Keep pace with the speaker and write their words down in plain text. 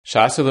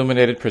Shas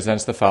Illuminated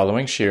presents the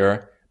following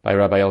shir by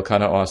Rabbi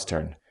Elkanah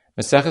Austern.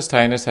 Maseches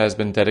Taanis has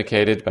been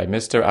dedicated by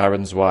Mr.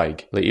 Aaron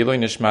Zweig, Le'iloi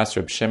Nishmas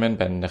Reb Shimon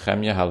ben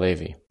Nechemya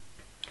Halevi.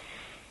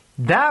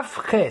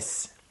 Daf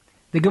Ches.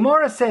 The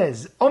Gemara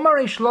says, Omar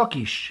Eish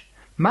Lakish,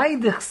 Mai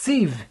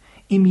dechsiv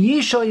im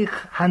yishoich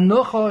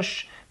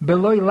hanochosh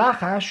beloi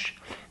lachash,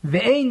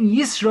 ve'ein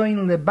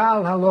yisroin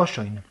lebal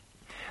haloshoin.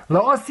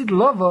 La'osid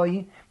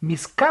lovoi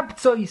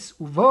miskaptzois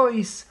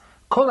uvois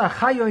kol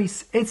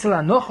achayois etzel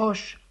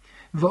hanochosh,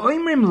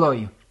 ve'oimrim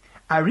loi,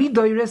 ari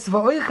doires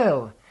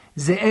v'oichel,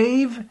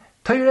 ze'ev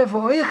toire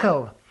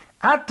v'oichel,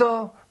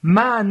 ato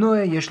ma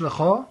noe yesh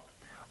lecho,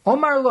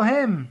 Omar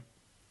lohem,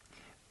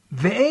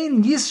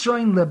 ve'ein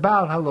yisroin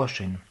lebal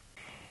haloshin.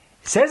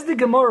 Says the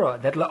Gemara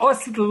that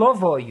la'osit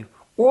lovoi,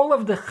 all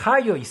of the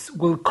chayois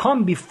will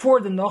come before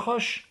the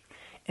Nachash,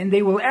 and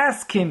they will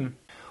ask him,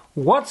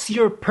 what's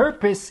your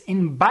purpose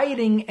in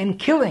biting and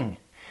killing?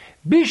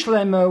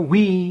 Bishlema,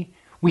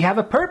 we have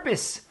a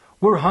purpose.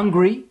 We're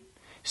hungry,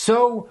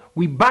 so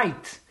we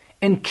bite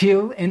and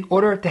kill in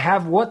order to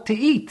have what to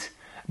eat.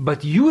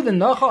 But you, the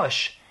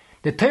Nachash,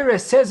 the Torah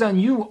says on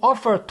you,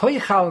 offer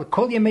toichal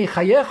kol yemei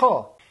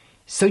chayecho.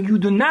 So you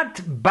do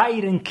not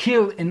bite and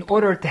kill in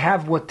order to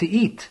have what to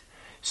eat.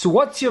 So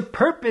what's your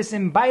purpose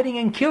in biting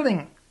and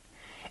killing?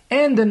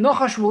 And the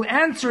Nachash will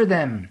answer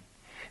them,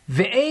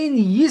 Ve'ein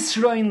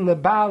yisroin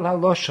lebal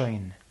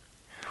haloshoin,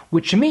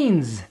 which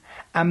means,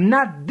 I'm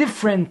not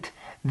different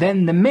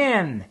than the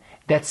man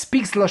that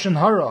speaks Lashon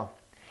Hara.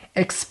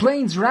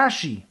 Explains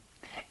Rashi,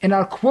 and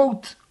I'll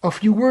quote a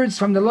few words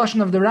from the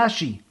Lashon of the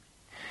Rashi.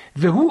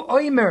 Vehu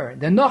oimer,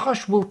 the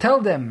Nachash will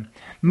tell them,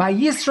 Ma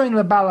yisroin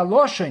lebal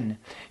haloshoin,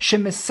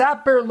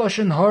 shemesaper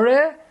Lashon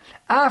Hara,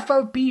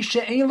 afal pi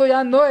she'ein lo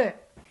yanoeh.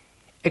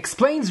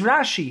 Explains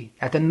Rashi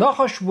that the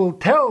Nachash will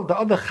tell the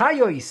other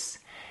Chayois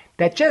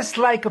that just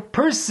like a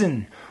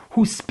person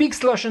who speaks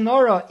Lashon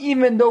Hara,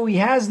 even though he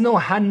has no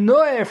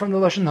Hanoeh from the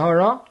Lashon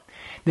Hara,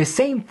 the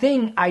same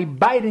thing I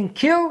bite and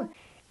kill,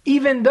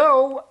 even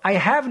though I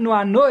have no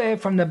Hanoeh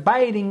from the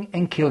biting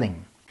and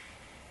killing.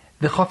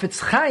 The Chofetz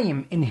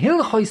Chaim in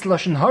Hilchos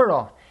Lashon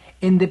Hara,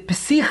 in the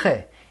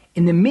Pesiche,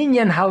 in the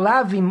Minyan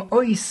Halavim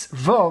Ois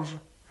Vov,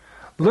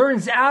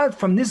 learns out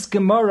from this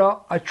Gemara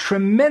a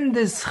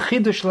tremendous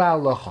chidush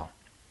la'alocha.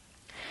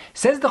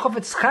 Says the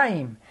Chofetz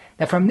Chaim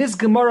that from this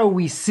Gemara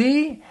we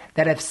see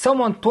that if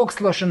someone talks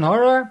Lashon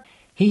Hara,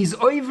 he's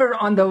over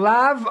on the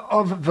lav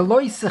of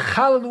Veloi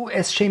Sechalu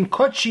Es Shem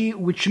Kochi,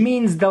 which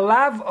means the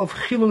lav of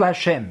Chilul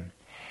Hashem.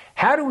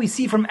 How do we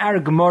see from our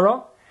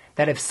Gemara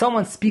that if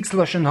someone speaks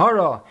Lashon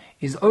Hara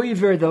is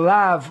over the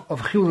lav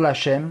of Chilul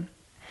Hashem?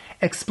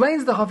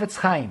 Explains the Chofetz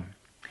Chaim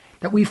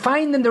that we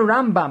find in the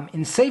Rambam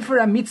in Sefer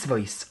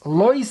HaMitzvos,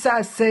 Lo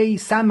Yisasei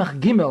Samach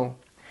Gimel,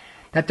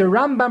 that the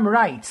Rambam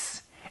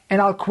writes,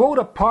 and I'll quote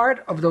a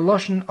part of the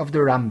Lashon of the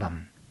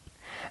Rambam.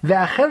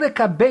 Ve'achelek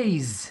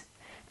habeis,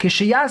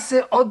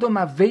 k'sheyase odom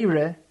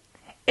aveire,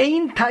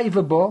 ein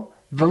taiva bo,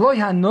 v'lo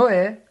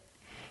hanoeh,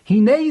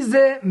 hinei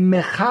ze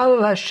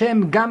mechal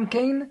Hashem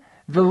gamkein,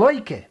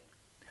 v'loike.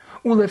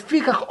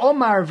 Ulefikach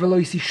omar v'lo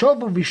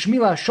yisishovu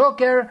v'shmil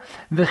ha-shoker,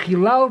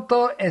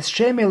 v'chilalto es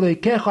Shem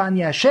Eloikecho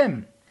ani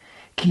Hashem.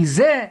 כי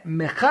זה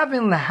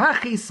מכוון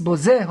להכיס בו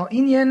זה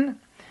העניין,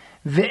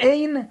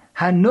 ואין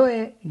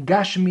הנועה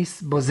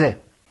גשמיס בו זה.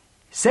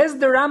 Says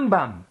the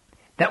Rambam,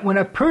 that when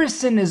a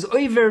person is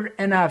over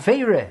an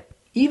aveire,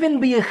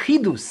 even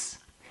b'yechidus,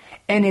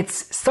 and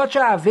it's such a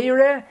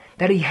aveire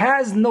that he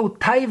has no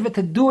taiva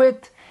to do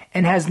it,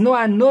 and has no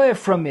anoeh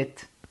from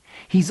it,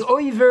 he's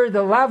over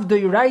the lav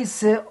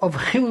doiraise of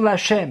Chilul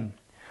Hashem.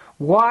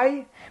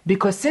 Why?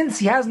 Because since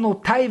he has no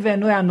taiva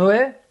and no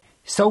anoeh,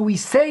 so we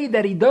say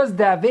that he does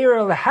the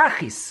Aveira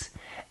Lehachis.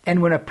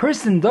 And when a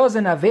person does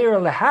an Aveira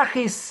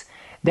Lehachis,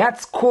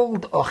 that's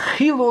called a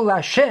Chilul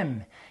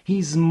Hashem.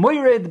 He's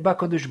Moired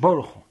B'Kadosh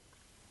Baruch Hu.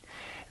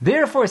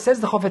 Therefore, says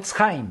the Chofetz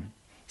Chaim,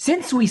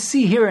 since we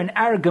see here in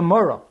our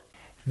Gemara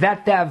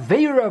that the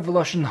Aveira of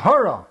Lashon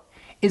Hara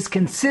is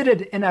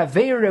considered an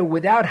Aveira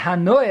without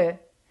Hanoeh,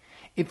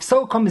 if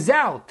so comes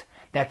out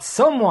that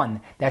someone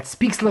that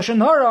speaks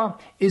Lashon Hara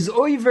is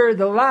over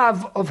the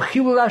lav of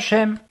Chilul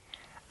Hashem.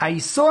 I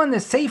saw in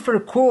the Sefer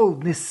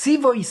called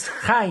Nesivois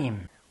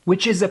Chaim,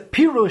 which is a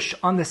pirush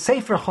on the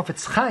Sefer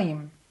Chofetz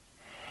Chaim,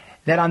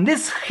 that on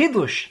this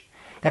chidush,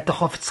 that the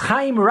Chofetz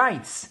Chaim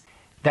writes,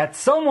 that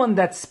someone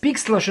that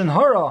speaks Lashon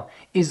Hara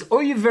is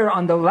over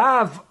on the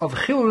lav of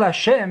Chilul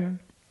Hashem,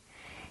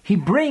 he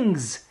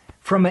brings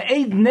from an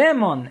Eid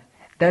Ne'eman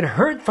that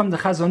heard from the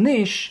Chazon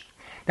Ish,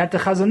 that the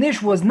Chazon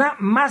Ish was not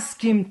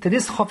maskim to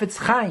this Chofetz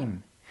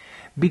Chaim,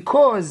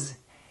 because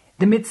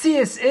the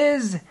Metzias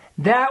is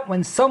that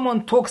when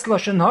someone talks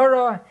Lashon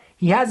Hara,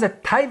 he has a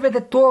taiva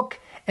to talk,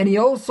 and he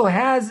also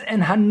has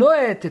an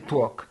hanoeh to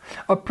talk.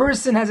 A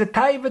person has a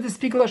taiva to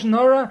speak Lashon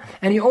Hara,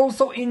 and he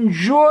also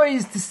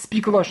enjoys to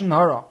speak Lashon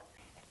Hara.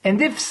 And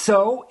if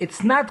so,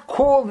 it's not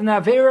called an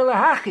Aveira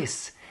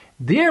Lehachis.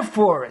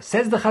 Therefore,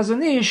 says the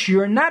Chazon Ish,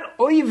 you're not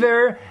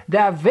over the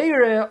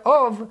Aveira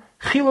of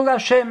Chilul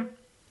Hashem.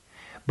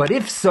 But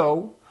if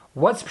so,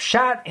 what's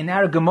pshat in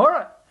our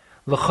Gemara?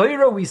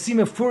 L'choira we see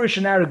mefurish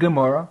in our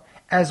Gemara,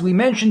 as we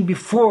mentioned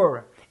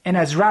before, and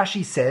as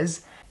Rashi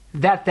says,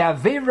 that the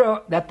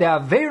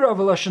Aveira of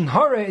Lashon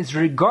Hara is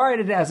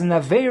regarded as an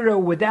Aveira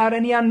without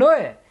any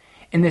Anoeh.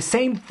 And the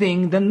same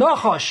thing, the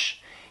Nachash,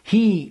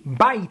 he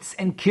bites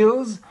and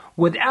kills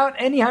without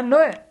any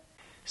Anoeh.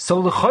 So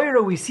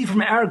l'choira we see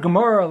from our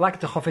Gemara like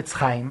the Chofetz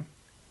Chaim.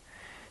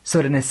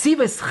 So the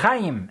Nesivos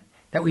Chaim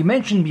that we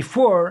mentioned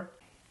before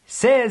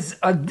says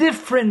a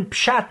different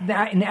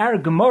pshat in our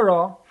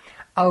Gemara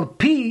al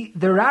pi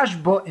the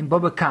Rashba in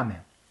Baba Kame.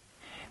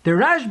 The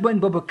Rashba in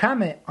Baba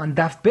Kame on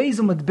Daf Beis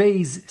Amud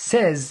Beis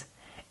says,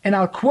 and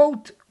I'll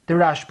quote the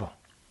Rashba: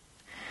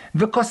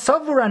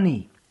 "V'kosavur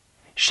ani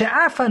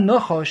she'af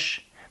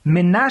hanochosh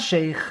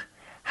menasheich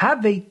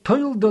havei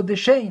toildo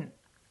deshein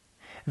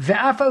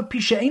ve'af al pi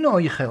she'eino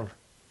oichel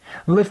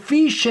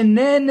lefi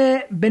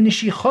shenene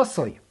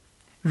benishichosoi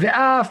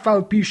ve'af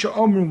al pi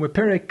she'omru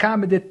beperek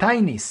Kame de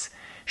Taanis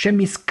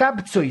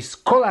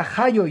shemiskabtzois kol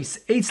achayois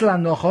eitz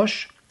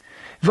lanochosh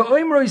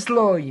ve'oimrois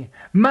loi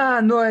ma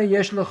anoe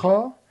yesh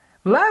lecho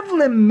lav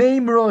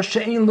lemeimro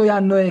she'ein lo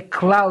yanoe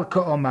klal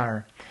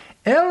ka'omar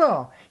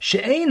elo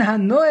she'ein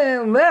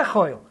hanoe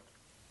lechoil."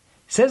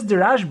 Says the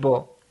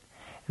Rashba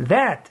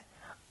that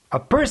a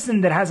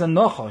person that has a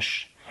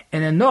nochosh,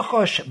 and a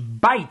nochosh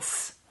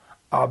bites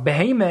a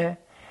behemeh,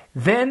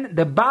 then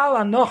the Baal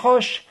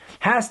HaNochosh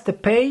has to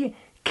pay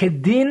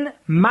kedin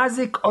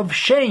mazik of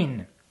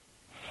shein.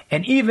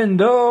 And even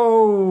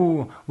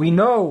though we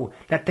know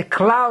that the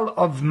klal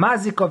of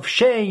mazik of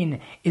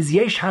shein is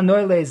yesh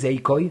hanoy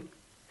le'ezeikoi,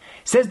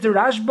 says the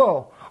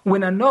Rashba,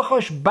 when a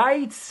nochosh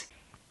bites,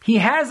 he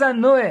has a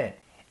noeh,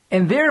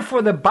 and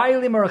therefore the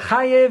bailim are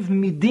chayev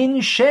midin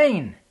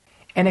shein.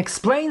 And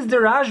explains the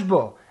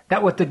Rashba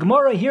that what the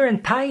Gemara here in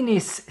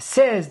Taanis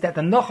says that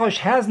the nochosh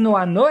has no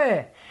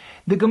anoeh,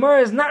 the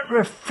Gemara is not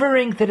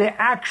referring to the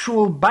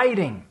actual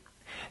biting.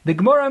 The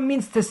Gemara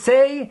means to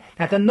say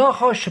that the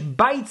nochosh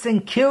bites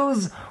and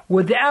kills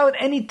without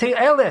any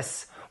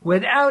te'eles,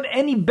 without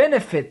any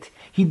benefit.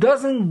 He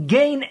doesn't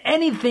gain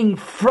anything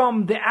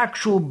from the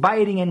actual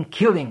biting and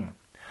killing.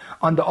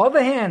 On the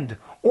other hand,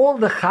 all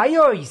the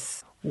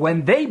chayos,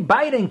 when they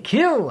bite and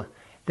kill,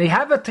 they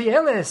have a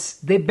te'eles,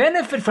 they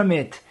benefit from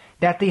it,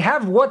 that they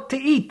have what to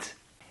eat.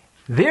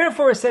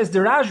 Therefore, says the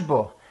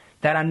Rashba,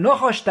 that a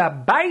nochosh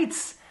that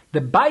bites,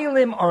 the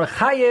bailim are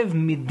chayev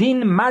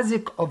midin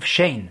mazik of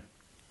shein.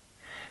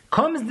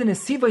 Comes the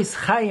Nesivos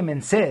Chaim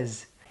and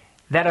says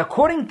that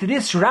according to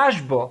this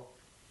Rashba,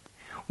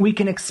 we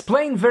can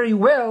explain very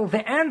well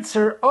the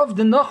answer of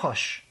the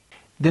nochosh.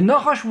 The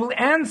nochosh will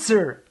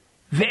answer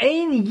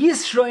ve'ein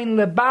yisroin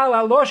lebal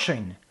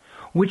aloshin,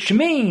 which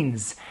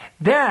means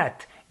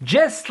that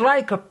just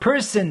like a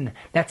person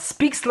that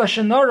speaks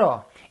Lashon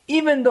Hara,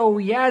 even though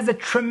he has a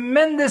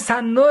tremendous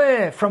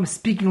hanoeh from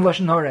speaking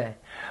Lashon Hara,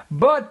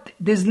 but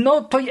there's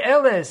no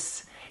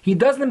toyeles, he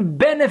doesn't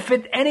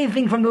benefit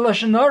anything from the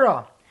Lashon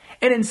Hara,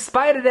 and in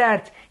spite of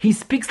that, he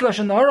speaks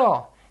Lashon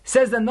Hara.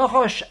 Says the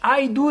Nachash,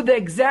 I do the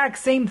exact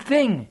same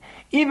thing.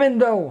 Even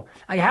though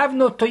I have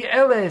no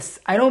toyeles,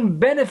 I don't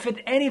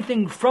benefit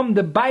anything from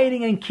the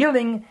biting and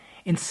killing.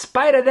 In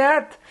spite of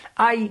that,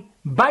 I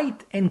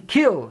bite and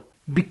kill.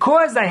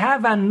 Because I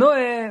have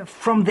anoeh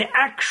from the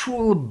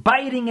actual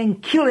biting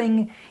and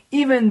killing,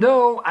 even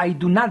though I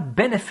do not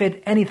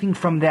benefit anything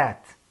from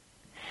that.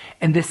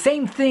 And the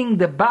same thing,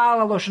 the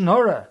Baal Lashon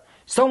Hara,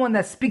 someone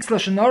that speaks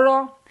Lashon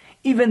Hara,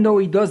 even though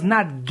he does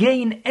not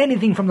gain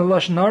anything from the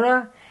Lashon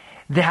Hara,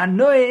 the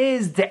hanoeh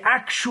is the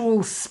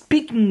actual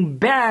speaking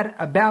bad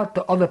about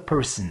the other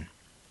person.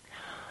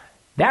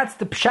 That's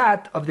the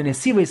pshat of the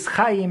Nesivos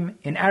Chaim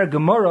in our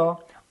Gemara,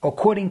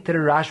 according to the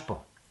Rashba.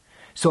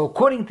 So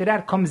according to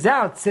that comes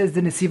out, says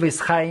the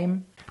Nesivos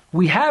Chaim,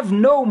 we have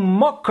no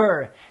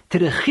mocker to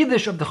the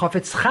chiddush of the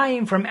Chofetz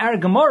Chaim from our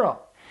Gemara,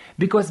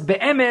 because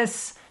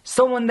be'emes,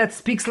 someone that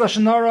speaks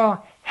Lashon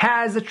Hara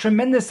has a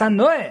tremendous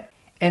hanoeh.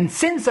 And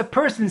since a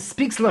person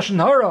speaks Lashon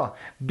Hara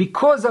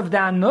because of the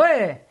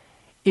hanoeh,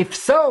 if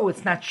so,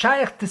 it's not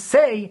shaykh to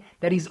say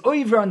that he's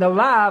over on the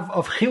lav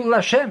of Chilul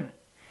Hashem.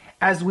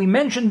 As we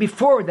mentioned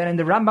before, that in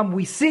the Rambam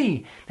we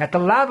see that the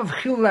lav of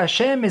Chilul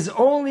Hashem is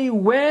only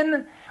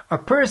when a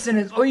person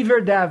is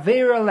over the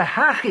Aveira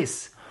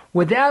Lehachis,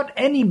 without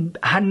any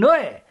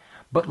hanoeh.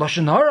 But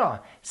Lashon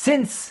Hara,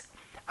 since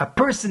a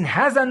person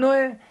has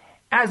hanoeh,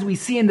 as we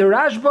see in the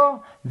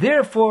Rashba,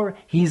 therefore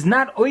he is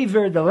not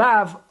over the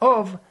lav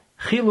of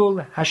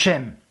Chilul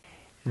Hashem.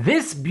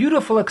 This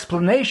beautiful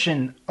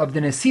explanation of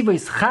the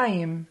Nesivos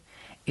Chaim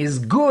is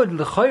good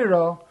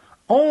l'choira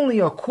only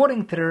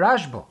according to the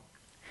Rashba.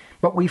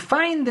 But we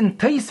find in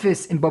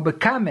Tosfos in Baba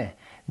Kame,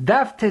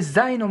 Daf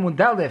Tezayin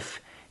Amud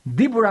Aleph,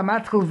 Dibur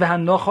HaMatchil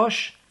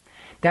v'Hanochosh,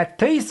 that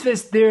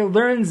Tosfos there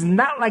learns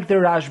not like the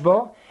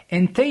Rashba,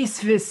 and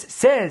Tosfos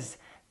says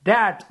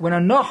that when a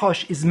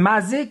Nochosh is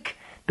mazik,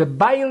 the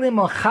Bailim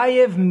are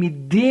chayev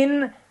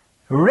midin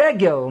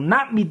regel,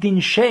 not midin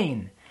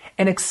shein,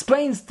 and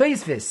explains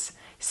Tosfos,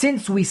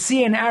 since we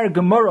see in our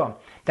Gemara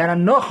that a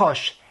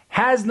Nochosh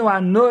has no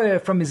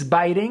anoeh from his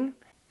biting,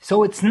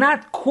 So it's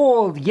not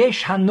called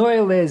Yesh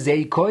Hanoel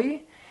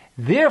Zeikoi.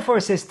 Therefore,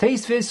 says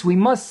Tosfos, we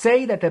must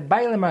say that the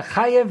Bailam are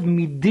Chayev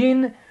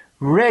Midin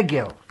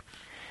Regel.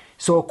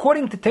 So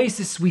according to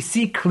Tosfos, we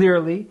see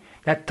clearly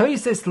that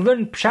Tosfos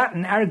learned Pshat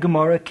in our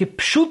Gemara,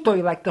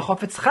 Kipshutoi, like the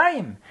Chofetz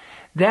Chaim,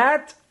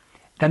 that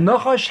the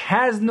Nochosh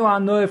has no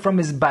anoy from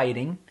his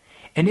biting,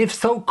 and if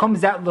so,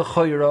 comes out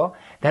l'choira,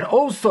 that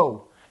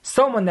also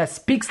someone that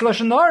speaks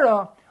Lashon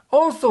Hara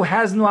also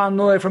has no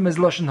anoy from his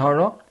Lashon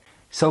Hara.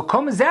 So it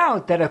comes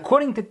out that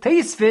according to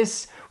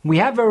Tosfos, we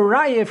have a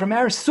raya from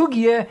our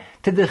sugya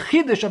to the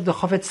chidush of the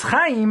Chofetz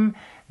Chaim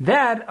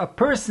that a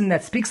person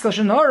that speaks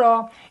Lashon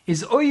Hara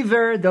is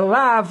over the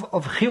lav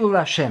of Chilul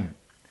Hashem.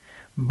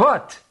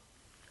 But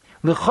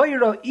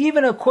l'choira,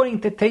 even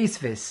according to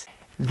Tosfos,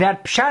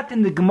 that pshat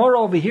in the Gemara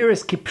over here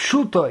is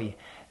kipshutoi,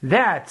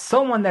 that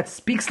someone that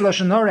speaks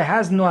Lashon Hara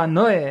has no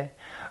anoeh,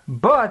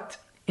 but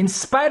in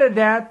spite of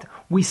that,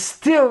 we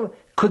still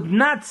could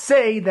not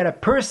say that a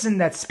person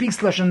that speaks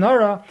Lashon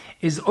Hara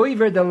is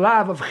over the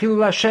lav of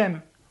Chilul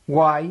Hashem.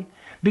 Why?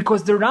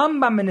 Because the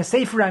Rambam in the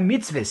Sefer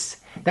HaMitzvahs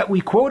that we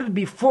quoted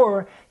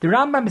before, the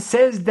Rambam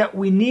says that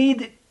we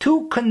need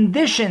two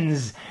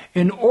conditions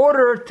in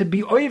order to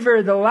be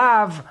over the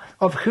lav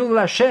of Chilul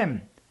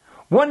Hashem.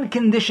 One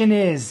condition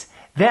is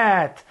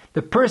that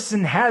the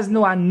person has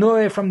no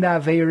anoeh from the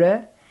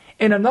Aveirah,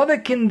 and another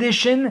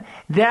condition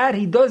that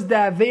he does the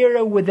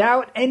Aveirah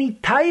without any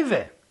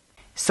taiveh.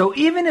 So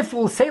even if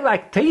we'll say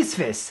like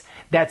Tosfos,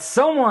 that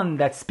someone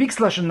that speaks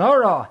Lashon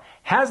Hara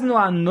has no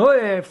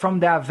anoeh from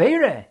the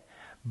Aveirah,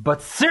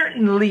 but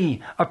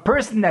certainly a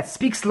person that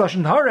speaks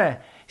Lashon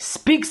Hara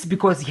speaks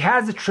because he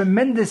has a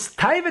tremendous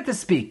taiveh to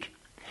speak.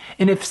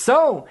 And if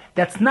so,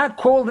 that's not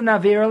called an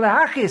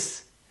Aveirah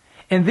Lehachis.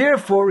 And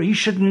therefore, he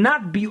should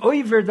not be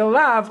over the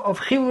lav of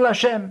Chilul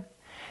Hashem.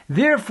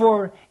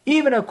 Therefore,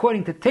 even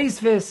according to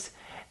Tosfos,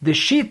 the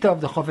shita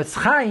of the Chofetz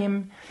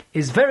Chaim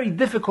is very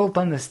difficult to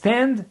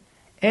understand,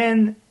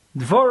 and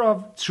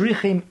Dvorov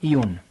Tzrichim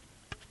Iyun.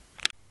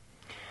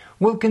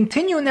 We'll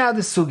continue now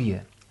the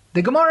sugya.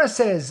 The Gemara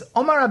says,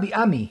 Omar Rabbi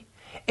Ami,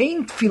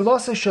 Ein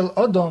tfilosa shel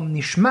Odom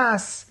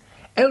nishmas,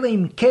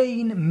 Elim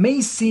kein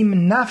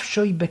meisim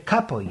nafshoi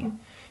bekapoi,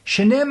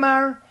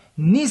 shenemar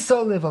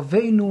Niso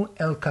levavenu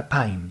el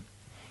kapayim.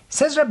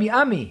 Says Rabbi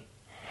Ami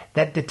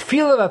that the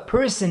tefillah of a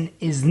person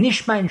is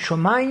nishma in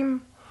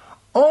shomayim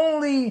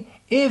only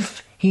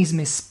if he's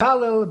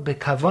mispalel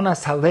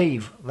bekavonas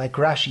halev, like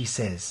Rashi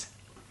says.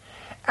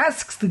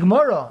 Asks the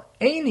Gemara,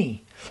 Eini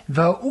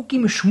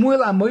va'ukim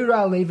Shmuel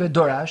amoira alei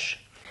v'dorash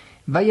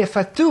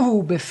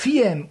vayefatuhu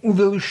befiem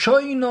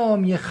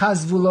uvelushoinom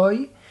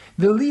yechazvuloi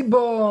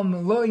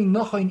velibom loi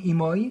nochoin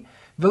imoi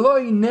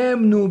veloi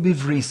nemnu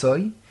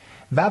bivrisoi.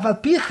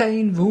 Asks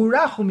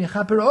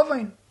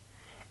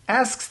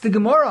the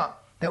Gemara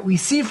that we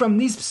see from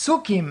these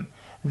psukim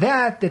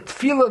that the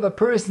tefillah of a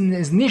person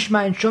is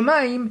nishma in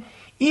shomayim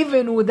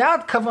even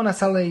without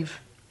kavonas halev.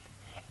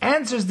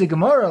 Answers the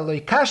Gemara, lo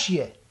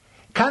kashye,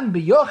 kan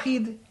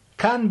beyochid,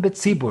 kan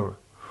betzibur,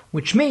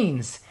 which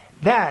means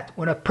that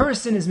when a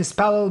person is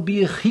mispalel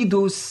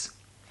biyechidus,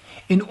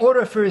 in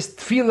order for his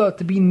tefillah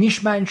to be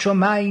nishma in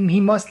shomayim, he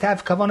must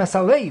have kavonas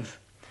halev.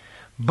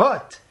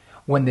 But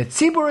when the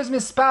tzibur is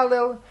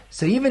mispalel,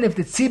 so even if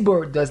the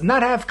tzibur does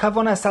not have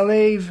kavonas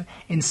halev,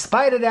 in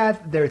spite of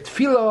that, their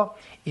tefillah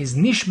is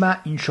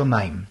nishma in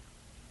shomayim.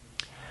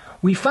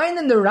 We find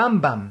in the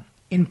Rambam,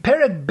 in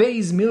Perek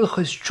Beis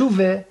Milchus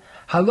Tshuve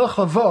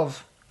Halacha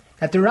Vov,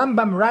 that the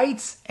Rambam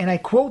writes, and I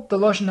quote the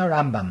Lashon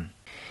HaRambam,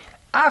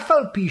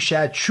 Afal pi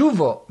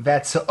she'atshuvo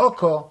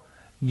ve'atzo'oko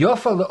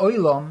yofa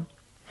le'oilom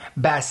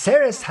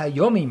ba'aseres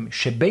hayomim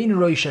shebein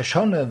Rosh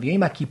Hashanah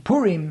v'yom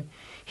HaKippurim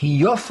hi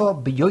yofa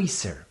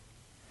b'yoiser.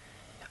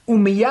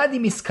 Umiyadi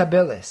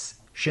miskabeles,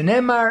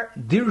 shenemar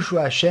dirshu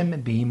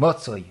Hashem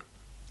b'himotzoi.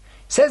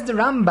 Says the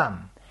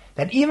Rambam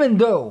that even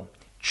though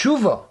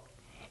tshuva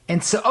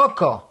and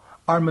se'oko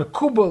are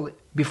mekubal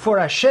before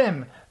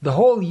Hashem the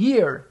whole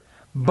year,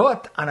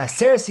 but on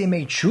Aseres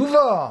Yemei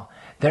Tshuva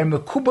they're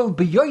mekubal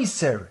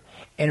b'yoiser,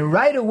 and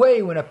right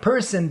away when a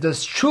person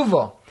does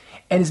tshuva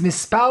and is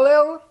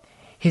mispalel,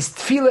 his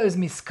tefillah is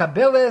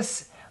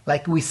miskabeles,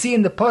 like we see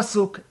in the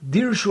pasuk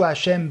dirshu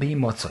Hashem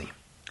b'himotzoi.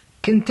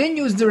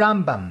 Continues the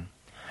Rambam,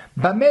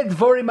 Bamed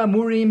dvorim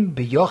amurim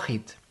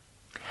biyochid,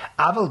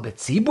 aval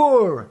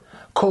betzibur,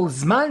 kol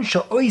zman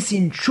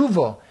she'oisin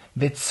tshuvo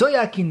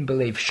v'tzoyakin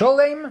b'leiv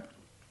sholem,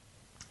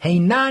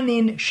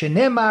 heinanin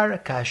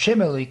shenemar ka'Hashem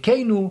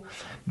Elokeinu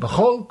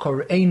b'chol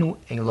koreinu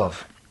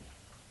elov.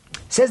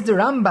 Says the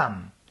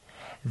Rambam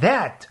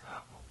that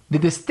the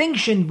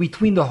distinction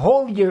between the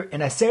whole year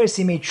and Aseres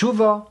Yemei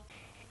Tshuva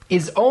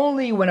is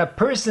only when a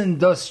person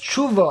does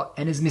tshuva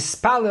and is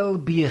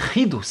mispalel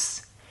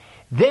biyechidus.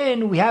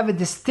 Then we have a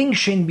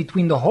distinction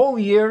between the whole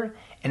year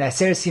and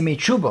Aseres Yemei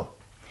Tshuva.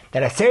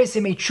 That Aseres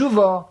Yemei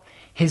Tshuva,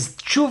 his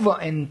tshuva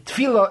and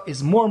tefillah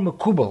is more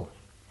mekubal.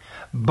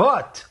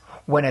 But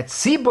when a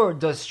tzibur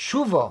does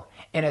tshuva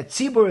and a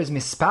tzibur is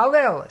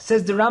mispalel,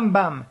 says the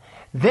Rambam,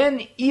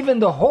 then even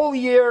the whole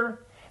year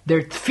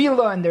their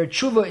tefillah and their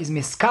tshuva is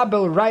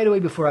miskabel right away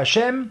before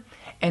Hashem,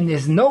 and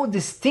there's no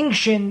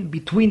distinction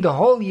between the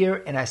whole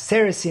year and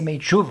Aseres Yemei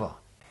Tshuva.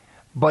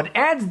 But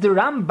adds the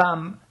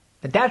Rambam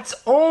that that's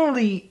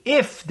only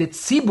if the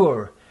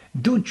tzibur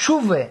do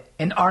tshuva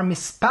and are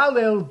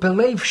mispalel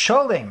belev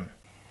sholem.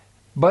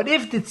 But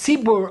if the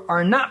tzibur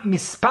are not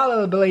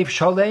mispalel belev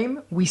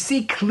sholem, we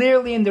see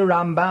clearly in the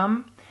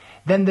Rambam,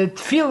 then the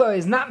tefillah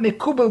is not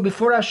mekubel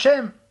before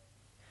Hashem.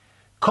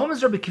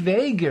 Comes Rabbi Akiva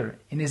Eiger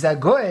in his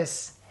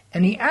Agoes,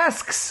 and he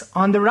asks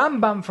on the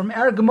Rambam from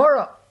our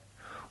Gemara.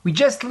 We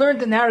just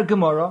learned in our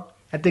Gemara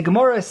that the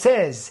Gemara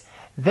says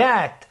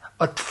that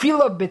a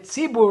tefillah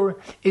betzibur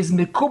is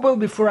mekubel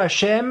before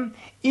Hashem,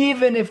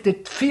 even if the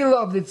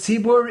tefillah of the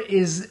tzibur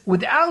is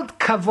without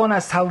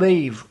kavonas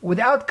halev,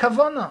 without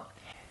kavona.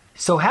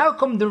 So how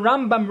come the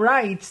Rambam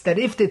writes that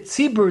if the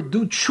tzibur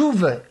do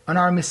tshuva and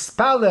are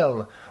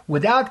mispalel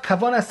without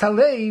kavonas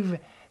halev,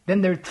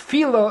 then their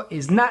tefillah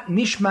is not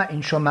nishma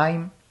in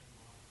shomayim?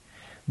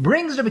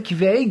 Brings Rabbi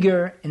Akiva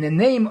Eiger in the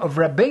name of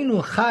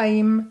Rabbeinu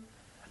Chaim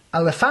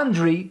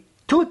Alefandri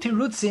two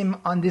tirutzim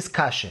on this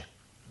kasha.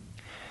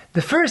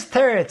 The first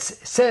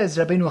teretz says,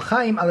 Rabbeinu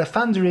Chaim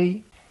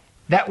Alefandri,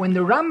 that when the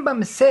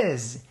Rambam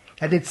says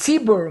that the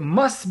tzibur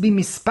must be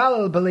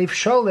mispalel belev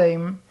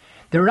sholem,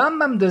 the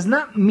Rambam does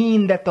not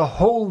mean that the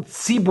whole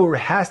tzibur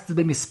has to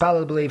be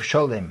mispalel belev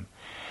sholem.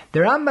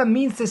 The Rambam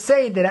means to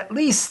say that at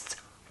least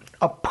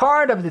a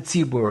part of the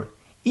tzibur,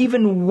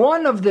 even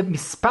one of the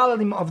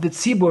mispalelim of the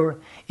tzibur,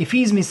 if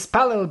he's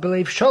mispalel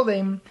belev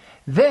sholem,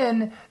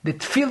 then the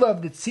tefillah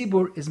of the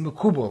tzibur is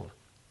mekubal.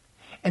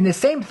 And the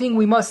same thing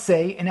we must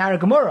say in our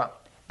Gemara,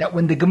 that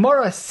when the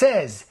Gemara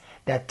says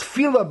that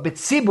tefillah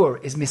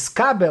b'tzibur is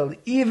miskabel,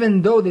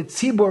 even though the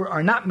tzibur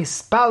are not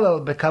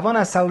mispalel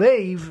b'kavonas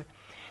halev,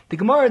 the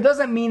Gemara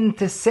doesn't mean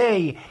to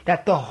say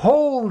that the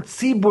whole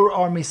tzibur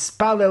are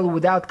mispalel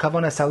without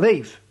kavonas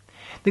halev.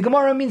 The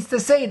Gemara means to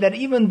say that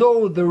even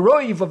though the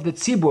roiv of the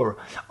tzibur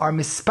are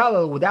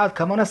mispalel without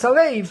kavonas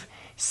halev,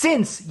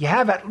 since you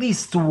have at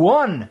least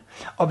one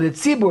of the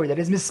tzibur that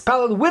is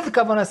mispalel with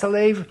kavonas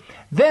halev,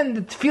 then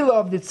the tefillah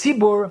of the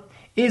tzibur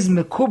is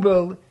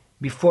mekubel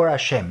before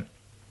Hashem.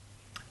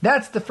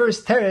 That's the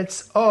first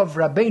teretz of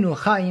Rabbeinu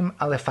Chaim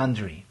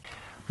Alefandri.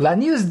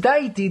 Lanius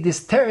daiti, this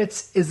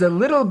teretz is a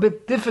little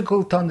bit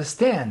difficult to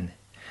understand,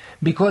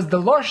 because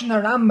the Lashon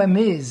HaRambam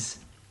is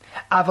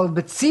Aval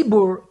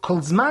betzibur kol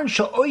zman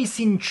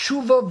she'oisin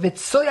tshuva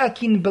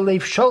v'tsoyakin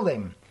belev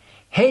sholem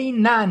hei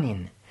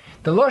nanin.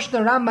 The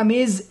Lashon Rambam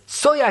is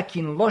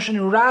Tsoyakin,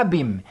 Lashon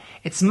Rabim.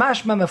 It's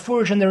mashma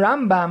mefurish in the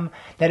Rambam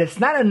that it's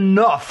not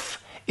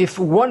enough if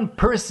one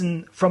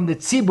person from the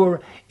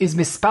tzibur is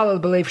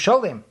mispalel belev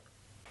sholem.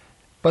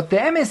 But the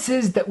emes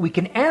is that we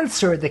can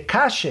answer the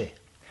kasha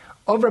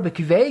of Rabbi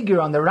Akiva Eiger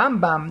on the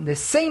Rambam, the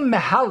same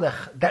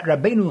mehalech that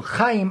Rabbeinu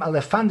Chaim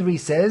Alefandri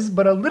says,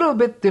 but a little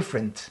bit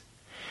different.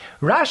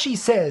 Rashi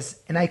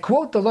says, and I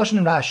quote the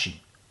Lashon Rashi,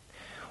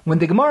 when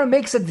the Gemara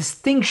makes a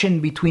distinction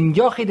between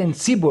Yochid and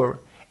Tzibur,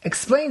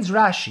 explains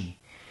Rashi,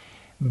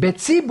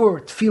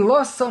 Betzibur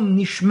tfilosam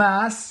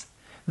nishmas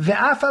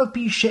ve'afal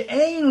pi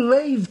she'ein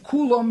leiv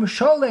kulom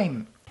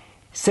sholem.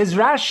 Says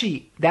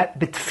Rashi that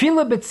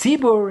betfila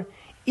betzibur,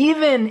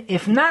 even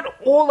if not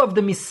all of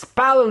the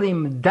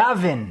mispalalim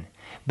daven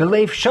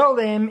beleiv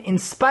sholem, in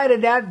spite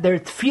of that their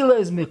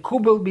tefillah is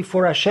mekubel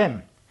before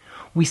Hashem.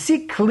 We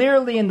see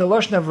clearly in the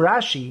Lashon of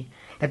Rashi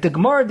that the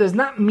Gemara does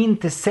not mean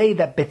to say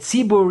that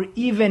betzibur,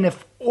 even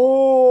if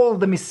all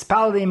the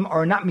mispalim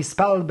are not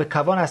mispalel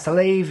bekavonas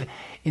halev,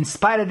 in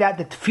spite of that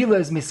the tefillah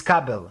is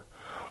miskabel.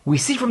 We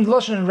see from the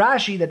Lashon and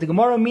Rashi that the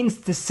Gemara means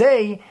to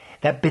say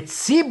that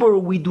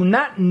betzibur we do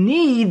not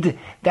need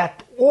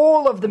that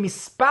all of the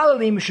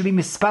mispalim should be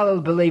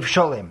mispalel belev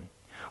sholem,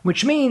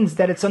 which means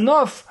that it's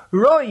enough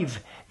roiv,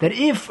 that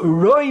if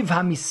roiv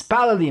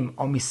ha-mispalalim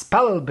or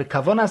mispalel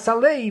bekavonas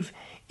halev,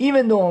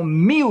 even though a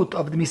miut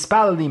of the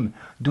mispalalim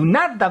do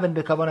not daven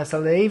bekavonas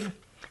halev,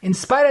 in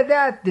spite of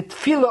that, the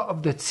tefillah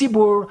of the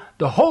tzibur,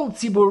 the whole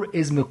tzibur,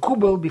 is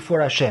mekubel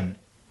before Hashem.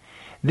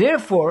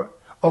 Therefore,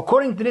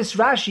 according to this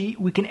Rashi,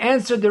 we can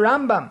answer the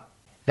Rambam,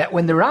 that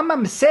when the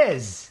Rambam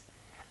says,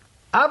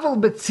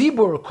 Aval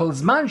betzibur kol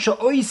zman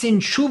she'oisin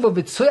shuva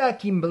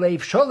v'tsoyakim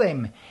b'leiv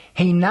sholem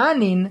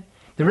heinanin,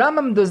 the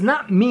Rambam does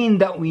not mean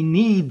that we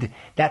need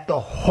that the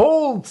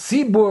whole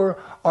tzibur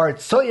are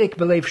tsoyek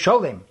b'leiv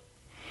sholem.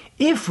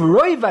 If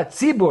roiva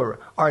tzibur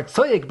are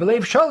tsoyek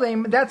b'leiv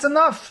sholem, that's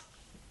enough.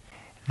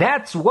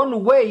 That's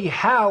one way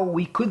how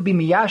we could be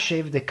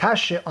miyashev the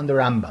kasha on the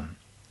Rambam.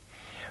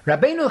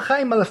 Rabbeinu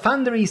Chaim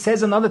Alefandri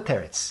says another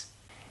teretz,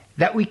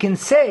 that we can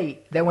say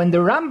that when the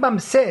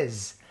Rambam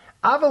says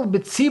Aval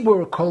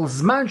betzibur kol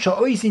zman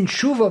she'oisin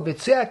shuva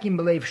v'tzoyakim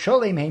b'leiv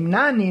sholem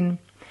heimnanin,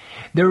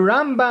 the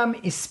Rambam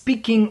is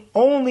speaking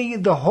only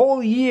the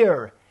whole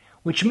year,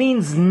 which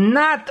means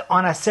not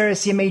on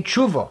Aseres Yemei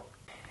Tshuva.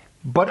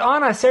 But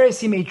on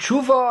Aseres Yemei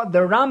Tshuva, the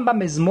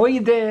Rambam is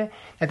moide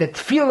that the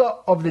tefillah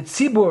of the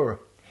tzibur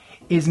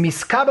is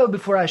miskabel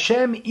before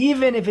Hashem,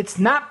 even if it's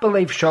not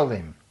belev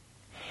sholem.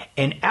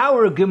 In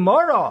our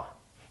Gemara,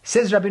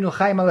 says Rabbeinu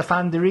Chaim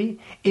Alefandri,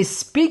 is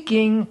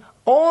speaking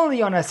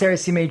only on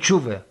Aseret Yimei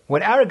Tshuva.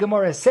 What our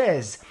Gemara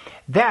says,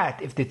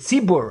 that if the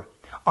tzibur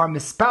are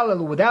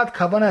mispalel without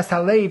kavanas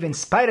halev, in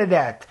spite of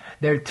that,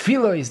 their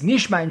tefillah is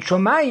nishma and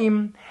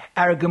shomayim,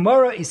 our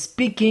Gemara is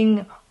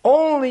speaking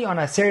only on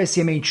Aseret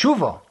Yimei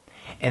Tshuva,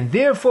 and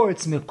therefore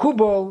it's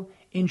mekubal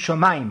in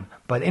shomayim.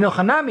 But in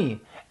Ochanami,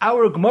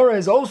 our Gemara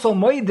is also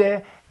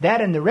moide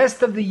that in the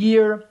rest of the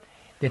year,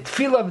 the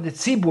tefillah of the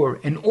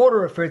tzibur, in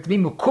order for it to be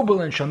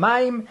mekubal in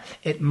shomayim,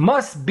 it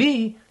must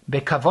be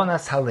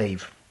bekavanas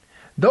halev.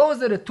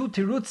 Those are the two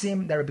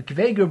tirutzim that Rabbi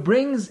Kiveger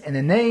brings in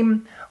the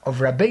name of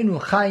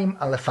Rabbeinu Chaim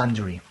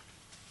Alefandri.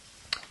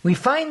 We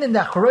find in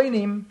the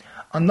Achronim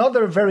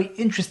another very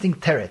interesting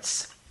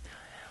teretz.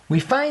 We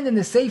find in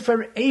the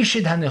Sefer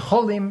Eshid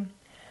HaNecholim,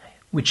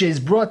 which is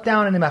brought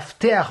down in the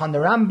Mafteach on the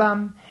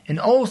Rambam, and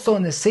also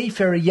in the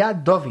Sefer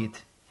Yad David,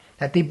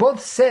 that they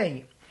both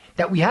say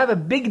that we have a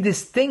big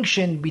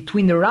distinction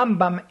between the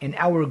Rambam and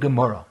our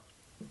Gemara.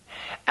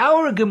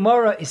 Our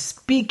Gemara is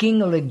speaking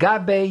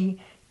legabe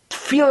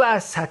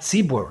Tfilas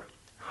HaTzibur,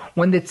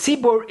 when the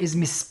tzibur is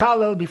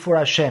mispalel before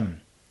Hashem.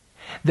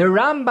 The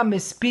Rambam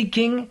is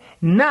speaking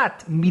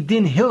not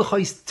midin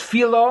hilchos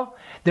tefillah,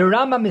 the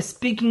Rambam is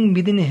speaking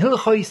midin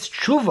hilchos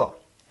tshuva,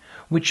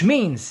 which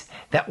means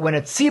that when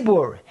a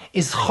tzibur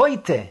is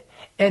choite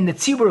and the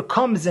tzibur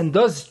comes and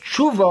does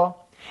tshuva,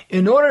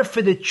 in order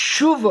for the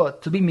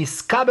tshuva to be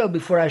miskabel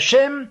before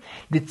Hashem,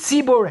 the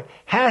tzibur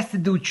has to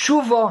do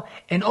tshuva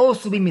and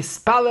also be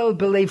mispalel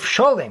b'leiv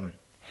sholem.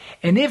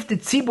 And if the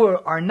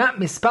tzibur are not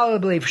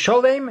mispalel b'leiv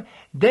sholem,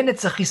 then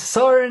it's a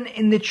chisaron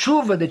in the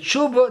tshuva. The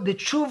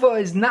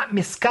tshuva is not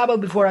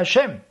miskabel before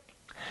Hashem.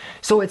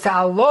 So it's a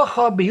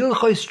halacha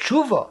b'hilchos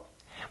tshuva.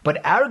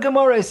 But our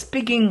Gemara is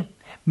speaking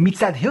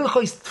mitzad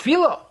hilchos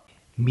tefillah.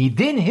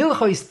 Midin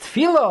hilchos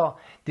tefillah,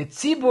 the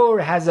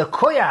tzibur has a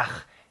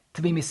koyach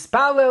to be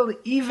mispalel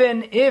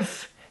even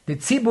if the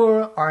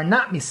tzibur are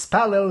not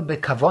mispalel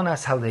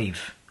bekavonas halev.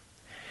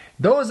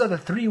 Those are the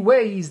three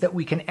ways that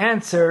we can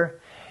answer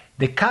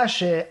the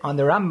kashe on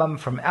the Rambam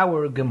from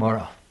our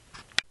Gemara.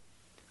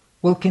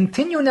 We'll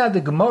continue now the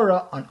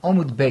Gemara on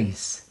Omud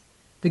Beis.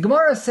 The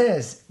Gemara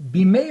says,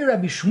 Bimei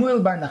Rabbi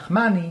Shmuel bar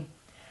Nachmani,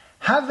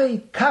 Have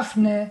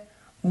kafne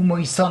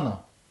umoisono.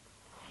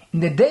 In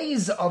the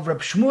days of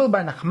Rabbi Shmuel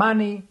bar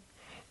Nachmani,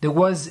 there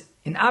was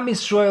in Am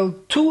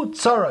Yisrael two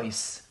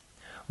tzaros.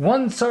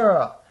 One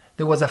tzara,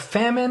 there was a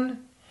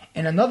famine,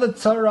 and another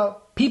tzara,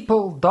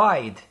 people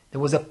died.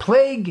 There was a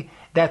plague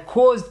that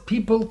caused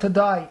people to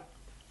die.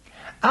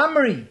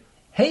 Amri,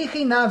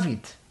 heichi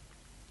navit,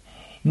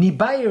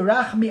 nibai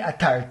rachmi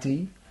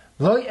atarti,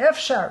 loy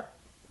efshar.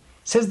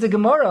 Says the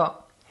Gemara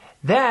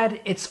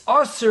that it's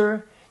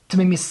osur to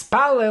be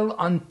mispalel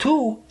on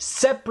two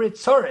separate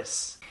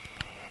tzoros.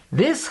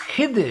 This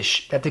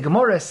chiddush that the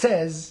Gemara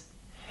says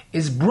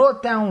is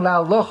brought down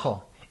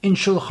la'alocha in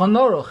Shulchan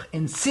Aruch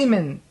in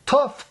Simen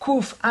Tov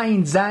Kuf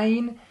Ein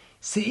Zayin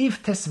Seif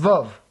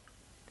Tesvav.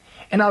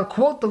 And I'll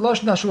quote the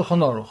Lashon HaShulchan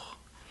Aruch.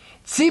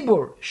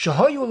 Tzibur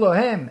shehoyu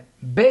lohem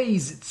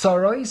beiz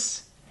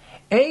tzaros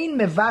ein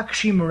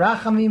mevakshim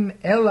rachamim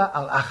ela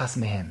al achas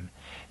mehem.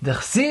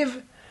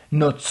 Dechsiv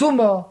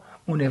notzumo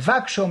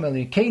unevaksho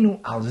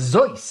melikeinu al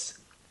zois.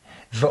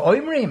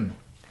 Ve'oimrim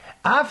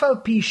af al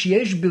pi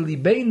sheyesh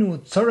b'libeinu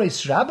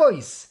tzaros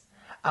rabois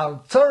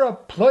al tzara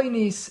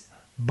ploinis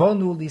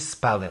bonu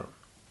lispalel.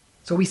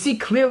 So we see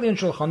clearly in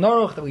Shulchan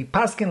Aruch that we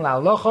paskin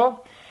la'alocha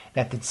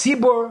that the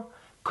tzibur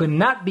could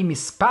not be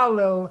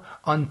mispalel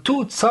on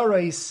two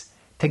tzaros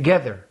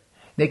together.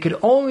 They could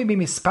only be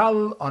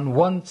mispalel on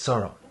one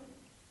tzara.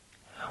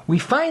 We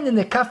find in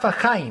the Kaf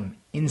HaChaim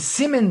in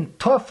Simen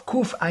Tov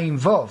Kuf Ayin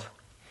Vov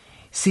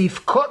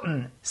Sif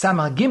Kotten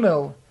Samar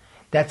Gimel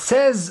that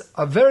says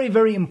a very,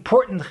 very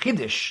important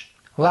chiddush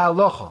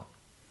la'alocha,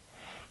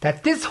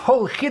 that this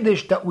whole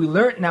chiddush that we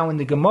learnt now in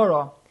the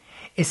Gemara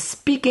is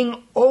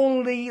speaking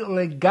only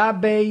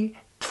legabe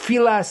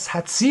tfilas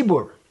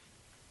hatzibur.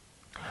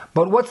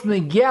 But what's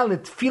negiah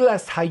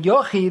tfilas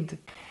hayochid,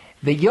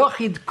 the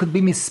yochid could be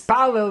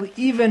mispalel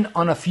even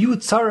on a few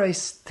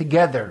tzaros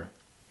together.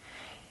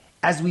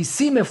 As we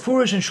see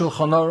mefurish in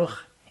Shulchan Aruch,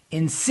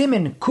 in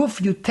Simen Kuf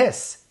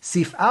Yutes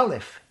Sif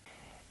Aleph,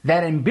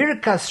 that in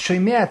Birkas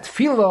Shemei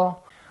Tefillah,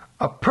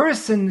 a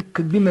person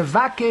could be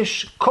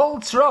mevakesh kol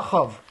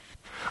tzrochov.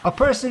 A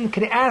person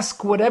could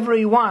ask whatever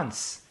he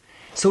wants.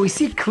 So we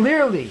see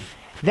clearly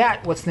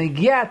that what's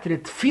negiah to the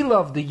tefillah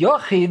of the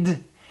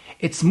yochid,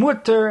 it's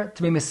mutter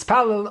to be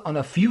mispalel on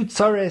a few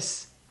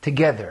tzaros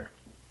together.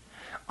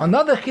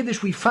 Another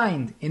chiddush we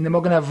find in the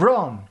Mogen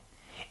Avram,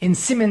 in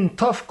Simen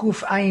Tov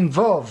Kuf Ayin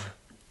Vov,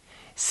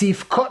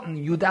 Sif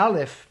Kotten Yud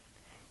Aleph,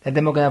 that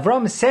the Mogen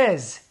Avram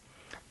says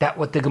that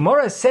what the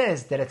Gemara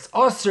says, that it's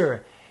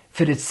osur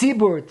for the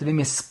tzibur to be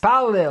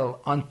mispalel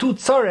on two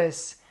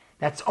tzaros,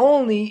 that's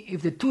only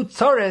if the two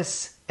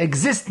tzaros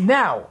exist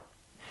now.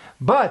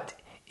 But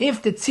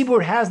if the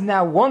tzibur has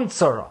now one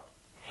tzara,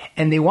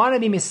 and they want to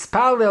be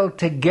mispalel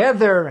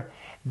together,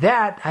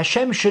 that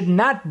Hashem should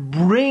not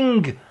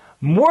bring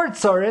more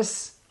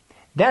tzaros,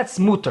 that's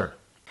mutter.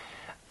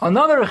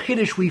 Another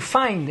chiddush we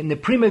find in the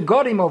Pri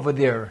Megadim over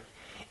there,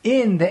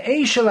 in the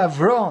Eishel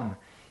Avram,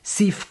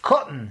 Sif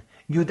Cotton,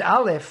 Yud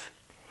Aleph,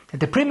 that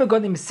the Pri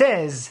Megadim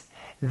says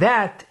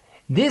that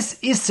this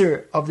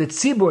Isser of the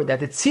Tzibur,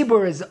 that the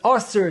Tzibur is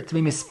Austern to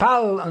be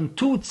mispal on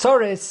two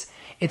tzores,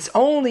 it's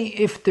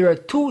only if there are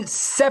two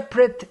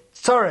separate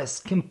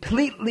tzores,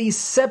 completely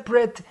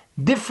separate,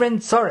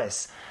 different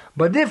tzores.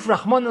 But if,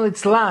 Rahman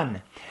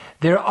al-Itzlan,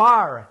 there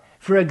are,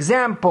 for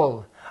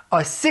example,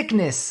 a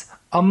sickness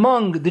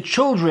among the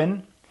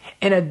children,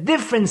 and a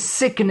different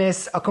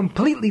sickness, a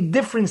completely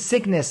different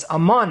sickness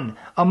among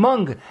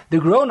the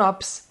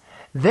grown-ups,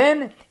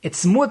 then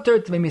it's mutter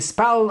to be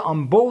mispal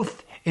on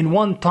both in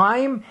one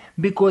time,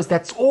 because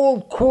that's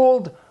all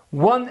called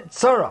one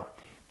tzara.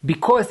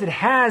 Because it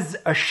has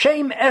a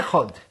shem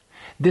echad.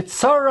 The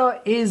tzara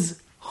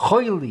is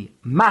choili,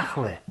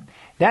 machle.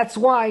 That's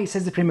why,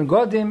 says the Pri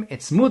Megadim,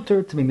 it's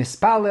mutter to be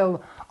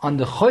mispalel on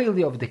the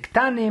choili of the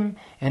ktanim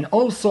and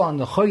also on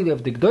the choili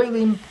of the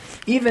gdoilim,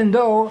 even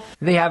though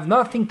they have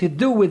nothing to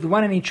do with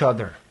one and each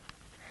other.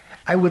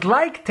 I would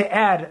like to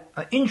add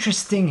an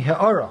interesting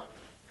ha'ara.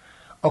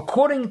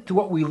 According to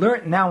what we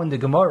learned now in the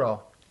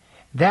Gemara,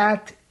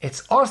 that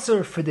it's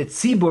also for the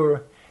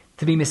tzibur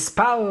to be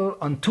mispal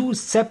on two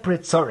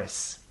separate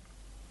tzores.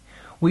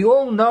 We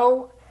all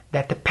know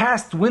that the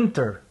past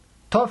winter,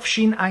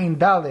 Tovshin Ayin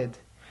Daled,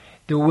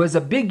 there was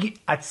a big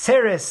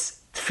atzeres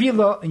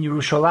tefillah in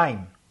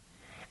Yerushalayim.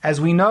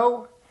 As we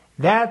know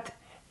that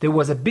there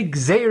was a big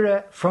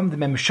zera from the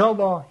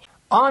Memshala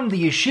on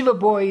the yeshiva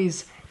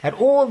boys, that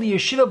all the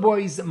yeshiva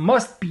boys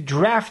must be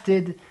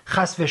drafted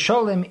chas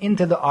v'sholem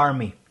into the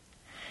army.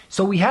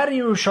 So we had in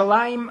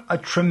Yerushalayim a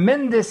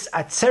tremendous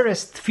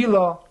atzeres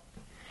tefillah,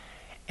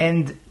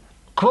 and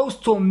close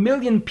to 1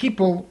 million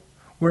people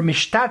were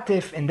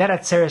mishtatif in that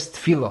atzeres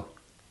tefillah.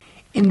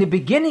 In the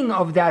beginning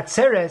of the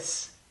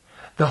atzeres,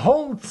 the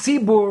whole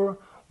tzibur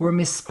were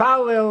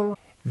mispalel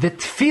the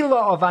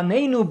tefillah of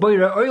Aneinu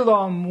Boire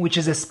Olam, which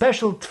is a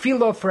special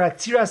tefillah for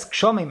Atziras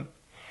Kshomim.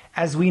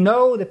 As we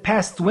know, the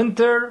past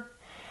winter,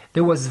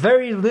 there was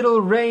very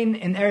little rain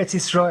in Eretz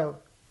Yisrael.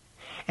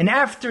 And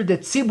after the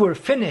tzibur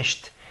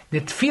finished the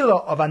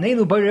tefillah of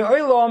Aneinu Boire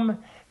Olam,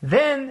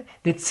 then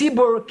the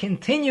tzibur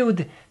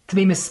continued to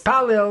be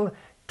mispalel,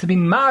 to be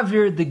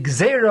mavir the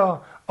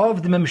gzera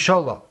of the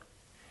memshala.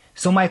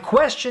 So my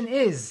question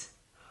is,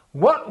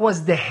 what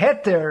was the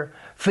heter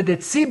for the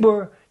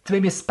tzibur to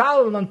be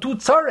mispalel on two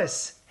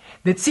tzares?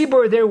 The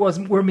tzibur there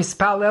were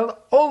mispalel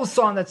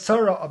also on the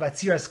tzara of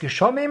Atziras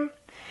Keshomim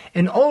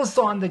and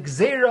also on the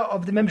gzera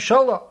of the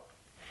memshala.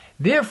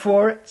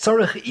 Therefore,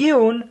 tzarich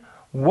iyun,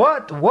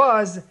 what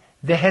was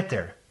the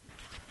heter?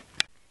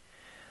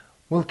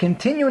 We'll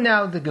continue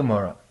now the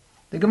Gemara.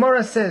 The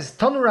Gemara says,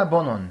 Tonu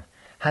Rabbonon,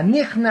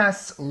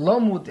 Hanichnas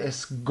lomud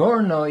es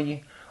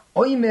gornoi,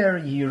 Oimer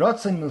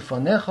yirotzen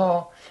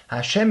milfonecha,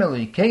 Hashem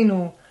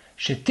Elokeinu,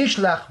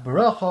 shetishlach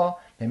bracha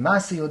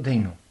b'masi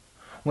yodeinu.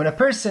 When a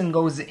person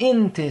goes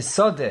into his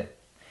sodeh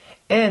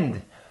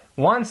and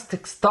wants to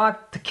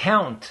start to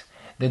count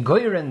the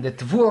goyren, the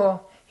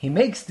tvuah, he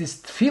makes this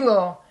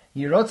tefillah,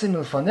 yirotzen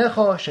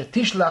milfonecha,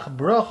 shetishlach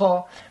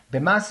bracha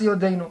b'masi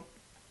yodeinu.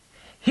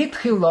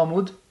 Hitchil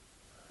lomud,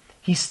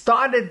 he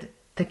started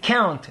to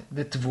count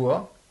the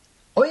tvuah.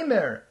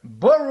 Oimer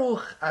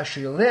baruch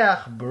asher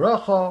yoleach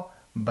bracha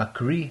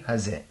bakri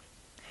hazeh.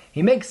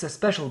 He makes a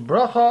special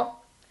bracha,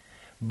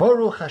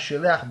 baruch asher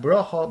yoleach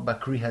bracha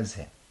bakri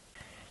hazeh.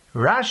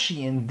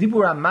 Rashi in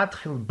Dibura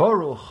Matchil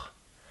Baruch,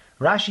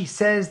 Rashi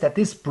says that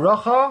this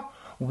bracha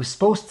was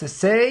supposed to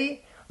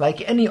say,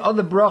 like any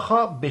other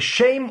bracha,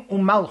 b'shem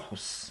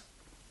umalchus.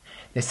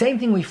 The same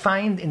thing we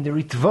find in the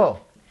Ritva,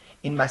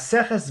 in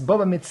Maseches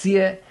Baba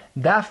Metzia,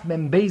 Daf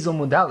Mem Beis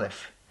Omud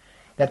Aleph,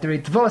 that the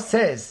Ritva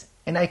says,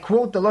 and I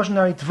quote the Lashon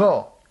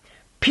Ritva,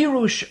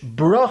 Pirush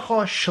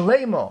bracha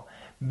shleimo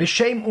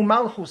b'shem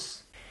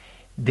umalchus.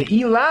 The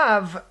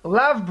ilav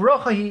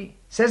bracha he,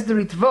 says the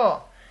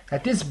Ritva,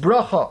 that this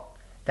bracha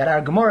that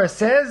our Gemara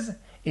says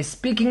is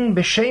speaking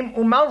b'shem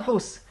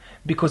umalchus,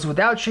 because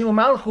without shem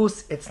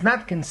umalchus it's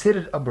not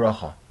considered a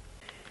bracha.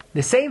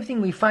 The same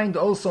thing we find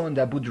also in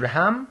the Abu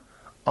Draham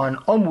on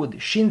Omud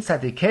Shin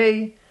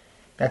Tzadikei,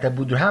 that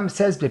Abu Draham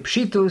says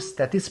b'pshitus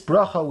that this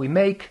bracha we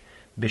make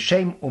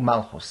b'shem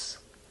umalchus.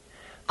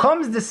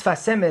 Comes the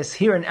Sfas Emes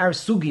here in our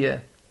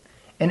sugya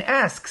and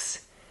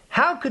asks,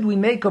 how could we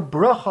make a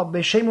bracha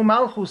b'shem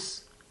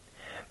umalchus?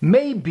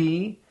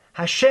 Maybe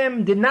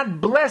Hashem did not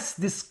bless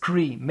this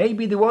kri.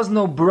 Maybe there was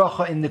no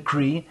bracha in the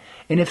kri,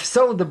 and if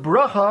so, the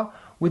bracha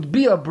would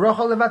be a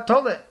bracha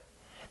levatole.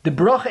 The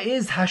bracha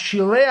is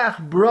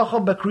hashileach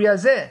bracha bakri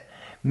hazeh.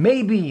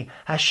 Maybe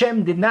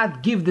Hashem did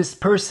not give this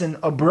person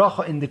a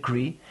bracha in the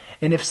kri,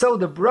 and if so,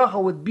 the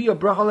bracha would be a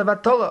bracha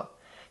levatola.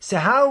 So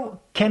how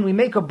can we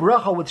make a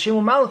bracha with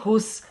Shem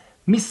Malchus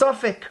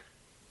misofik?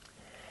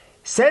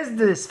 Says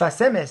the Sfas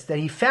Emes that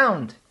he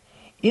found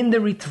in the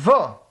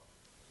Ritva,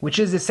 which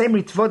is the same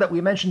Ritva that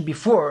we mentioned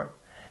before,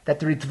 that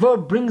the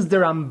Ritva brings the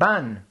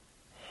Ramban,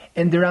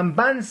 and the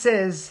Ramban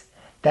says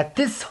that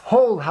this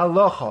whole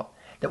halacha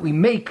that we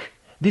make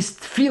This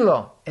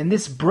tefillah and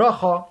this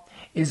bracha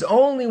is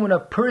only when a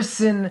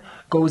person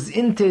goes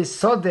into his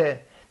sodeh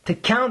to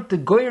count the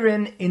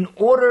goyren in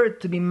order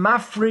to be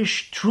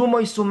mafrish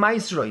trumois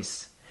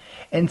umaisrois.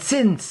 And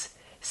since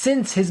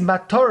his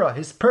matorah,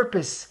 his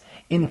purpose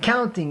in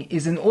counting,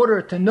 is in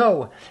order to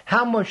know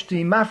how much to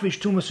be mafrish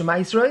trumois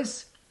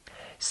umaisrois,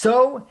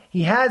 so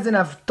he has an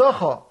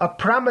avtocha, a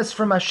promise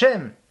from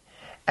Hashem,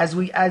 as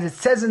it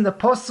says in the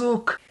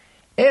pasuk,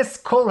 Es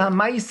kol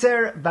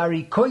hamaiser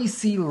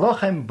varikoisi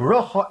lochem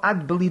brocho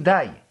ad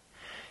belidai.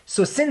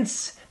 So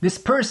since this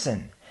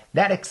person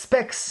that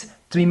expects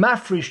to be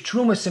mafrish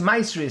trumas and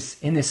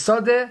maisris in his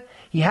sodeh,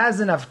 he has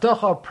an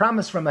avtocha, a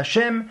promise from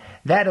Hashem,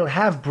 that he'll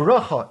have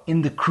bracha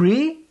in the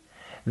kri.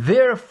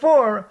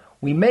 Therefore,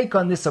 we make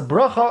on this a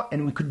bracha,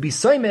 and we could be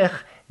soymech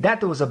that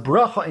there was a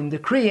bracha in the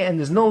kri, and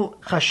there's no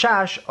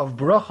chashash of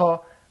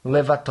bracha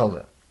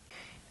levatola.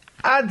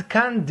 Ad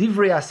kan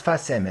divrei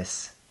asfas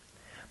emes.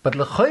 But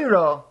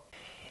l'choira,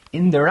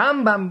 in the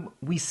Rambam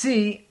we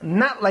see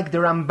not like the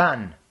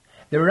Ramban.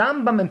 The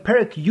Rambam in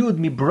Perek Yud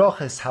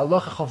Mibroches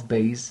Halacha Chof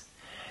Beis,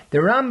 the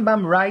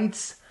Rambam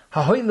writes,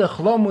 Hahoylech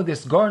lomud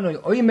es gornoi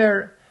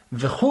oimer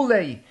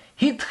v'chulei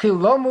hitchil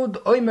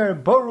lomud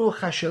oimer boruch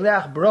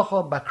hasheleach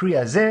brocha bakri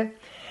hazeh.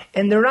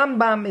 And the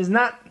Rambam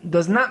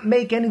does not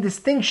make any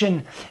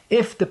distinction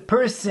if the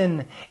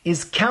person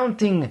is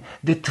counting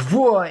the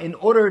tvua in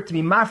order to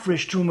be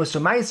mafresh trumas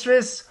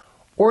umaisris,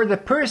 or the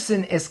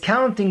person is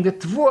counting the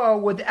tvua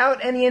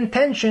without any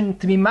intention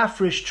to be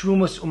mafresh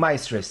trumas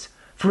umaisris.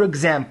 For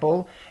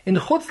example, in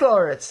Chutz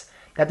La'aretz,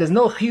 that there's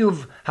no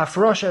chiyuv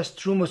hafroshas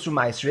trumas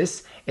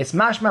umaisris, it's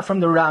mashma from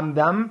the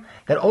Rambam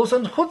that also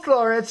in Chutz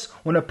La'aretz,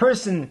 when a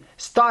person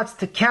starts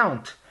to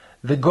count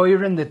the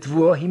goyren, the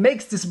tvua, he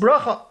makes this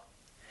bracha.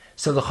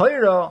 So the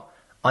Chayra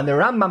on the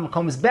Rambam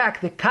comes back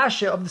the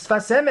kasha of the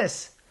Sfas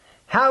Emes.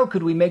 How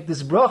could we make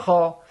this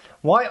bracha?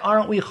 Why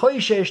aren't we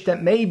choishesh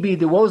that maybe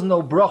there was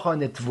no bracha in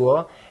the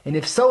tvua, and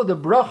if so, the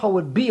bracha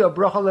would be a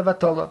bracha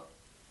levatola?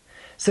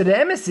 So the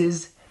emes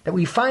is that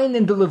we find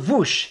in the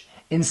Levush,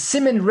 in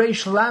Siman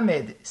Reish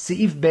Lamed,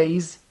 Seif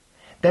Beis,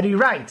 that he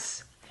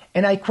writes,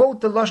 and I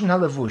quote the Lashon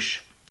HaLevush,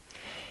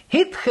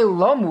 Hitchil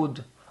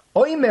lomud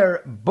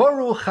oimer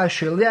boruch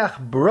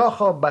hasheleach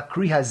bracha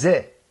bakri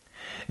hazeh,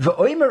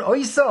 ve'oimer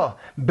oisa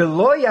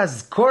belo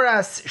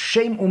yazkoras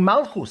shem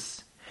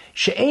umalchus,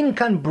 she'ein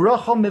kan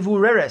bracha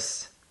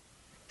mevureres.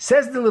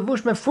 Says the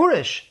Levush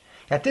Mefurish,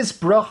 that this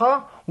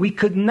bracha we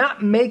could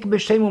not make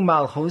b'shem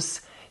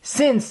umalchus,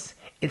 since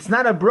it's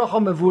not a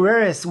bracha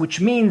mevureres, which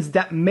means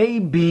that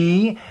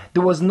maybe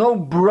there was no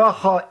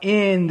bracha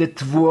in the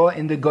tvua,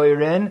 in the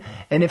goyren,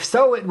 and if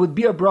so, it would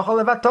be a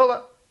bracha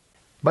levatola.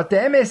 But the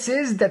emes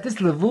is that this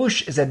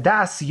levush is a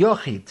das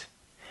yochid.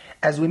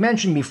 As we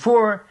mentioned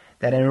before,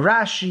 that in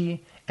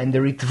Rashi, and the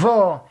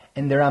Ritvo,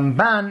 and the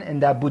Ramban,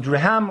 and the Abu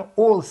Draham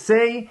all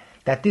say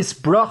that this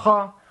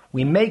bracha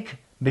we make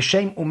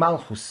b'shem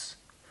umalchus.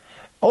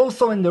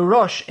 Also in the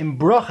Rosh, in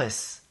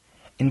Broches,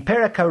 in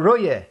Perek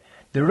HaRoyeh,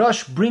 the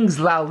Rosh brings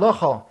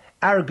la'alocha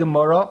our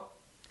Gemara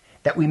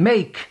that we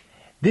make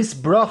this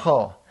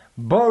bracha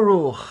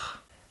Baruch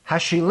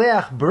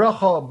Hashileach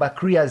bracha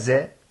bakri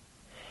hazeh.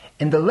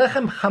 And the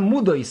Lechem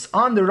Chamudois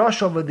on the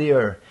Rosh over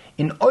there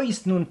in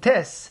Ois Nun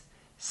Tes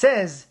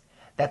says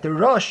that the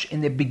Rosh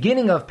in the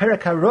beginning of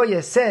Perek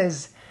HaRoyeh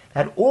says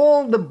that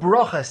all the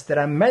brachas that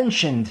are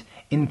mentioned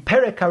in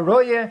Perek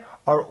HaRoyeh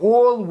are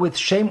all with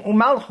Shem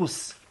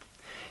Umalchus.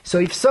 So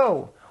if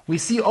so, we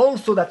see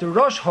also that the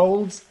Rosh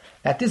holds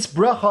that this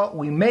bracha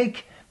we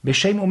make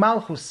b'shem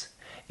umalchus.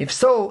 If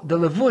so, the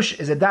levush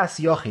is a das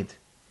yochid.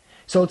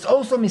 So it's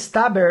also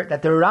mistaber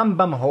that the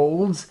Rambam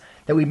holds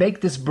that we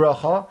make this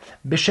bracha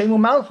b'shem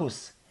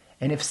umalchus.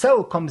 And if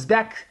so, comes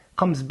back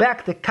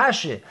the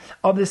kashe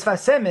of this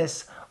Sfas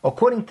Emes,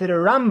 according to the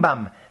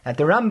Rambam, that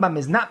the Rambam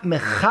is not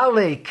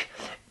mechalek,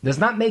 does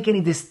not make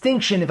any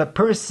distinction if a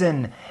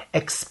person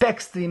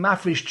expects to be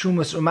mafrish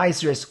trumas or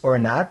maisres or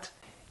not.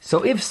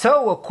 So if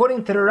so,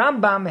 according to the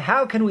Rambam,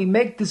 how can we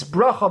make this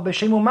bracha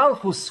b'shem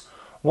umalchus?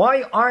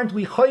 Why aren't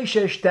we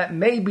choishesh that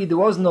maybe there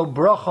was no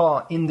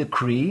bracha in the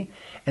kri,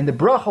 and the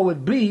bracha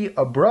would be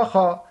a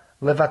bracha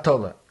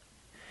levatola?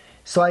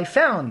 So I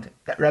found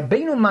that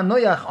Rabbeinu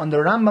Manoach on the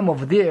Rambam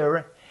over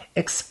there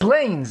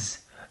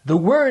explains the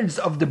words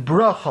of the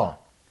bracha,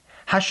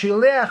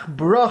 Hashileach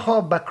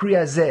bracha bakri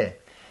hazeh.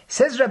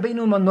 Says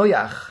Rabbeinu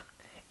Manoach,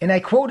 and I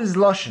quote his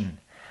lashon,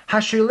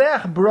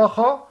 Hashileach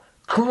bracha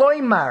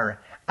kloimar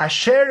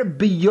asher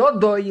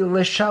biyodoi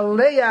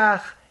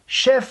leshaleach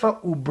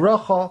shefa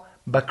ubracha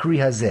bakri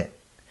hazeh.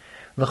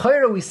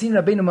 L'chayra we see in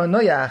Rabbeinu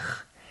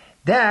Manoach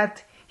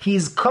that he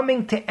is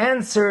coming to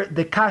answer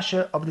the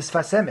kasha of the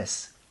Sfas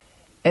Emes.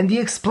 And he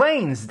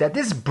explains that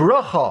this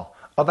bracha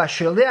of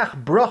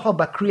asheleach bracha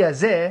bakri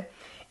hazeh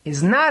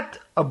is not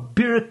a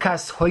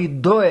birkas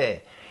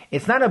hoidoe.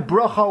 It's not a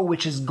bracha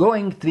which is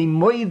going to be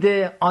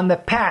moide on the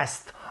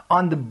past,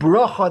 on the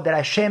bracha that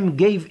Hashem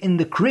gave in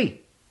the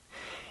kri.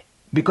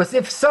 Because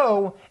if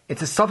so,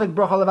 it's a sofek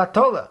bracha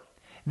levatola.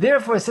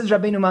 Therefore, says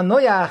Rabbeinu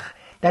Manoach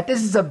that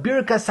this is a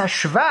birkas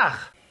hashvach,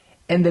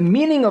 And the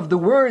meaning of the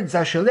words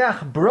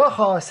Hasholeach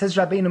Brocha, says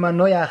Rabbeinu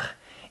Manoach,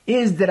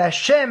 is that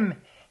Hashem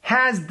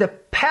has the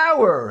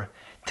power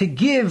to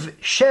give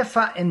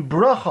Shefa and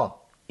Brocha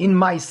in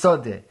my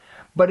Sodeh.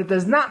 But it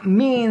does not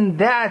mean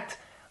that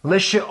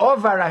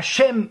L'she'ovar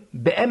Hashem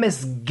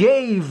be'emes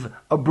gave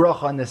a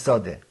Brocha in the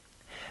Sodeh.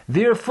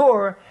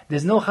 Therefore,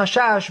 there's no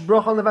Chashash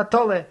Brocha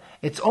Levatole.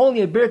 It's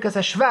only a Birkas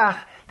HaShvach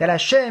that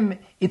Hashem,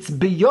 it's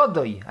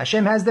biyodoi.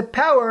 Hashem has the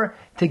power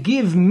to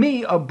give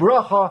me a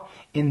Brocha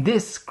in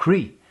this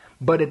Kri.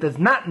 But it does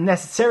not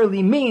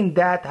necessarily mean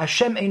that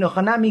Hashem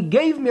Einochanami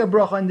gave me a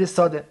Brocha in this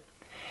Sodeh.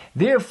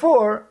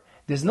 Therefore,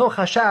 there's no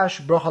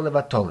Chashash Brocha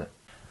Levatole.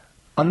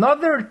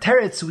 Another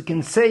teretz we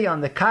can say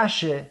on the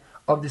kashe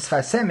of this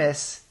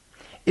Fasemes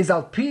is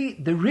al pi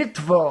the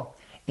Ritvo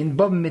in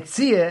Bob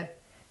Metzieh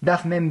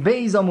Daf Mem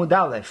Beis Amud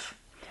Aleph.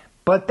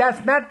 But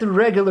that's not the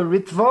regular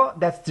Ritvo,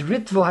 that's the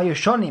Ritvo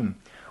Hayoshonim,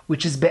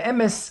 which is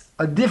be'emes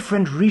a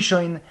different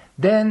Rishon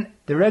than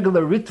the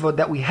regular Ritvo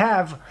that we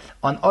have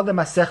on other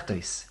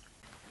Masechtos.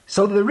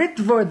 So the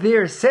Ritvo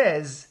there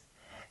says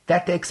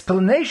that the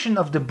explanation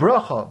of the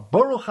Brocha,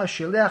 Baruch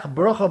HaShileach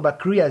Brocha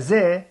Bakri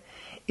Hazeh,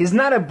 is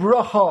not a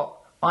Brocha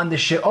on the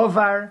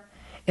She'ovar,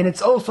 and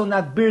it's also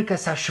not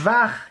Birkas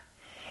HaShvach,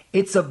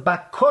 it's a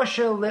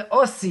Bakoshe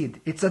Le'osid,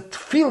 it's a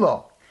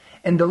Tfilo,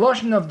 and the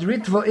Lashon of the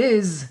Ritvo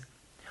is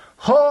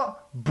Ho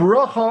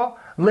Brocha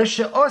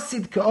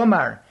Le'she'osid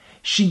Ke'omar,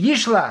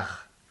 Sheyishlach,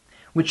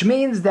 which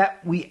means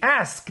that we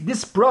ask,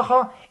 this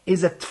Brocha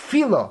is a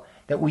Tfilo,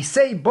 that we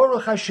say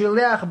Baruch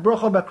HaShileach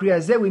Brocha Bakri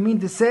Hazeh, we mean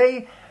to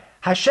say,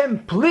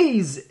 Hashem,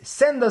 please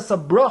send us a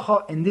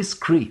Brocha in this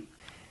Kri.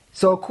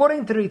 So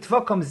according to the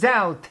Ritva comes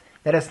out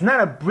that it's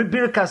not a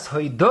Birkas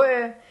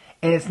Hoidoe,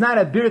 and it's not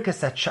a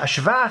Birkas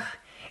Ashvach,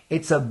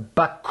 it's a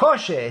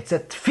Bakoshe, it's a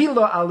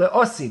Tfilo al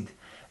Osid.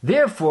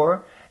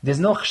 Therefore, there's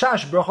no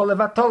Chashash Brocha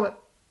Levatole.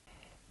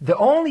 The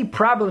only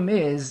problem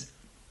is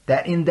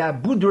that in the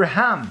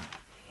Abudraham,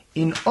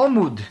 in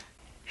Omud,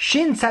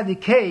 Shin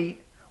Tzadikei,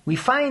 we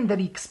find that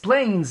he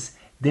explains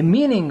the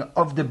meaning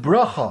of the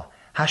Brocha,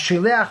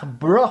 Hasholeach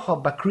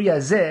Brocha Bakri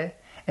Hazeh,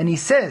 and he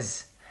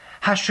says,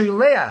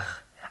 Hasholeach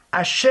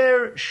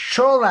Asher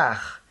Sholach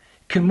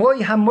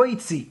K'moi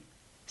Hamoitzi.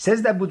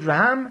 Says the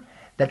Abudraham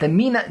that the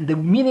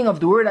meaning of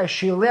the word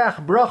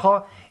Hasholeach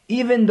Brocha,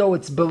 even though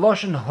it's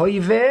Beloshen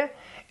Hoiveh,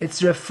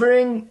 it's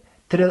referring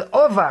to the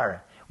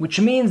Ovar, which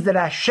means that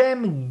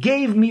Hashem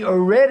gave me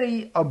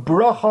already a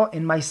Brocha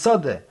in my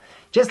Sodeh.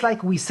 Just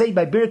like we say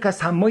by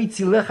Birkas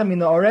Hamoitzi Lechem in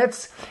the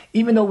Oretz,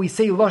 even though we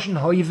say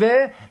Loshen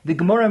Hoiveh, the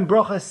Gemara in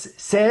Brochas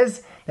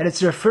says that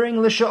it's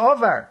referring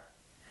L'She'ovar.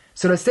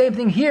 So the same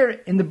thing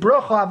here in the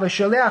Brocha of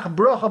Hasholeach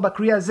Brocha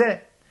Bakri Hazeh.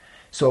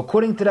 So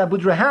according to the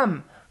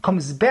Abudraham,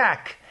 comes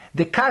back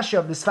the kasha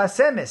of the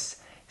Sfasemes,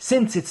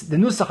 since it's the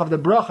nusach of the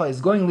Brocha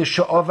is going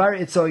L'She'ovar,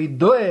 it's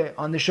Oidoe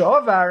on the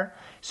She'ovar,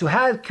 so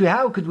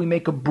how could we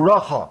make a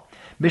Brocha?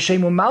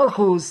 B'Shemu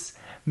Malchus,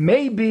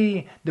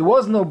 maybe there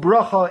was no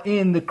Brocha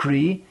in the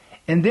Kri,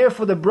 and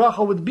therefore the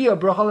Brocha would be a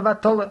Brocha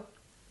Levatole.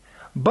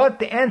 But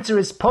the answer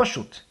is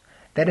Poshut,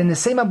 that in the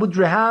same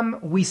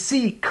Abudraham we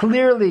see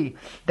clearly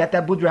that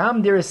the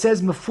Abudraham there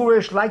says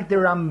Mefurish, like the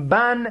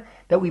Ramban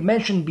that we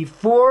mentioned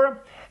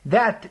before,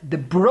 that the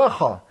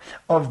Brocha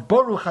of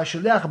Baruch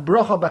HaShileach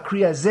Brocha Bakri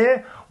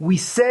Hazeh we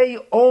say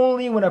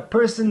only when a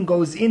person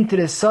goes into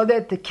the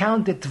Sodeh to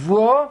count the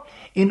Tvuah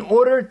in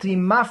order to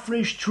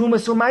mafresh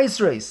Trumas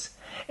u'Maisros.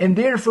 And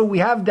therefore we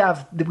have the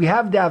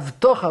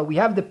Avtocha, we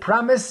have the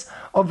promise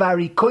of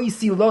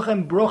Arikoisi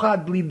Lochem Brocha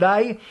Ad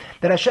Blidai,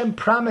 that Hashem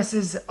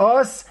promises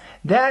us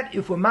that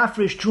if we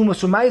mafresh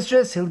Trumas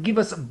u'Maisros, He'll give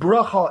us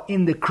Brocha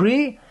in the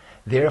Kri.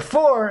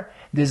 Therefore,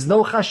 there's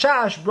no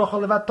Chashash Brocha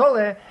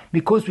Levatole,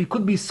 because we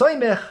could be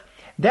soimech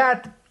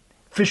that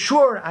for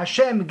sure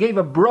Hashem gave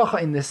a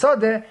Brocha in the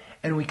Sodeh,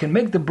 and we can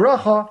make the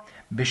Brocha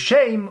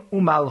B'Shem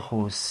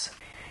u'Malchus.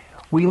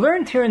 We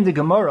learned here in the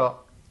Gemara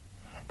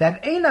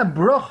that Eina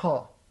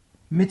Brocha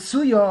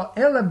Mitzuya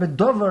Ela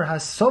Bedover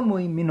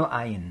Hasomui Mino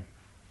Ayin.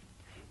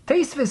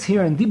 Teisves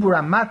here in Dibur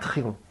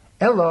HaMatchil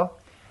Ela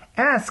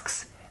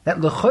asks that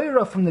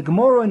L'choira from the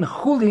Gemara in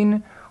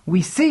Chulin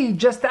we see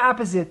just the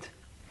opposite.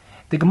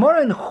 The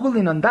Gemara in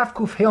Chulin on Daf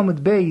Kuf Hei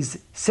Amud Beis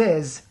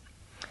says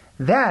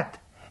that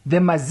the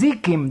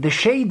mazikim, the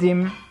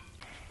sheidim,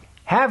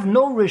 have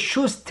no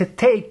reshus to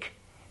take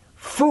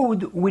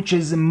food which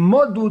is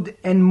modud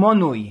and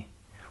monui,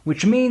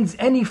 which means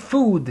any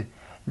food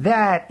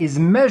that is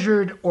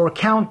measured or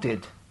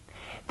counted.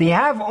 They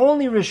have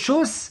only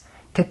reshus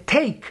to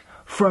take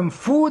from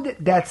food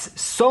that's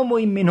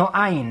somui min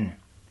ha'ayin.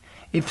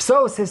 If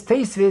so, says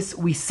Teisvis,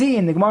 we see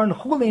in the Gemara in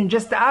Chulin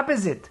just the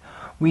opposite.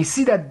 We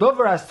see that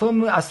dover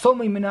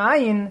asomui min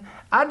ha'ayin,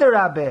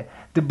 adarabe,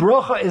 the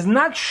brocha is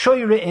not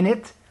shoyre in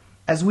it,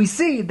 as we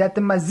see that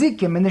the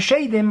mazikim and the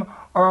sheidim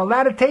are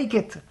allowed to take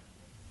it.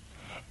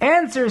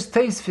 Answers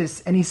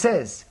Teisvis, and he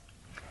says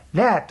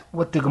that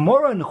what the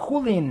Gemara in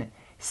Chulin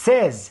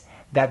says,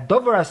 that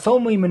dover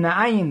asomui min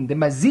ha'ayin, the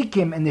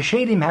mazikim and the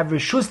sheidim have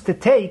reshus to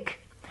take,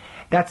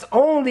 that's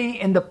only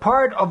in the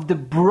part of the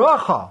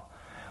bracha,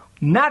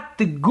 not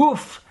the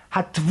guf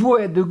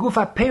hatvua, the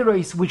gufa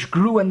peros which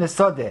grew in the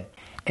sode.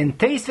 And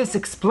Tosfos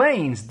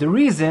explains the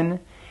reason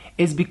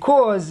is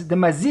because the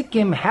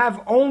mazikim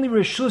have only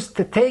reshus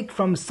to take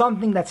from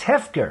something that's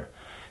hefker.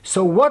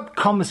 So what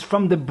comes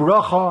from the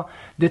bracha,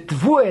 the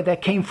tvua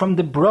that came from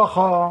the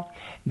bracha,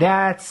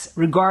 that's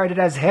regarded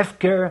as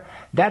hefker,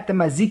 that the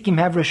mazikim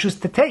have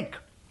reshus to take.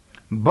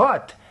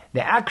 But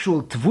the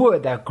actual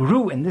tvua that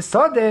grew in the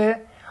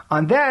sadeh,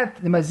 on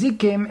that the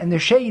mazikim and the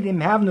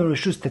sheidim have no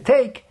reshus to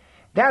take.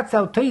 That's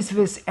how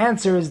Tosfos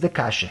answers the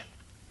kasha.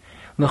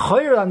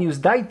 L'choyer al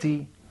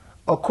Yuzdaiti,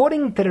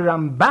 according to the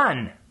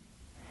Ramban,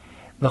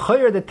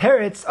 l'choyer the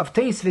teretz of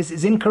Tosfos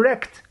is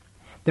incorrect.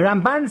 The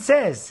Ramban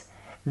says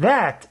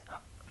that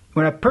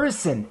when a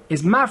person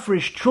is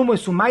mafresh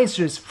trumos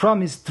u'maisros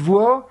from his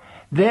tvua,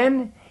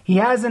 then he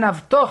has an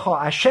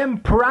avtocha. Hashem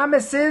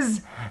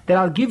promises that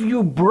I'll give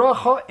you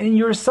bracha in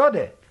your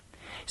sodeh.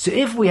 So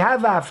if we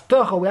have a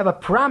avtocha, we have a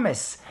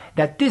promise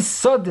that this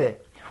sodeh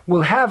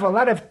will have a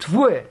lot of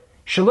tvua,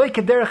 shaloi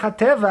kederech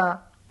hateva.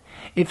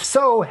 If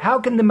so, how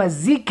can the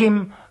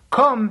mazikim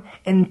come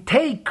and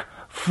take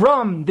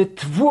from the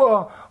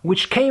tvua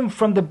which came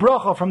from the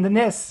bracha, from the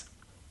nes?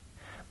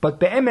 But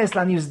be'emes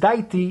lan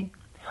Yuzdaiti,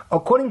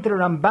 according to the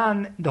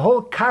Ramban, the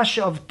whole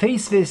kasha of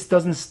Tosfos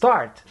doesn't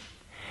start.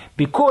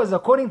 Because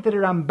according to the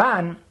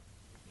Ramban,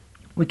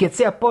 we can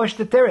say a posh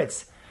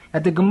teretz,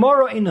 that the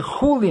Gemara in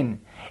Chulin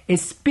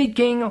is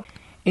speaking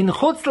in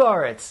Chutz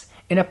La'aretz,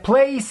 in a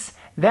place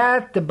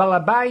that the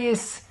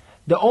balabayis,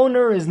 the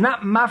owner, is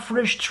not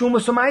mafresh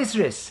trumos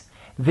u'maisros.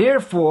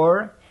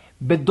 Therefore,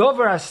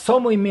 bedover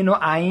asomui mino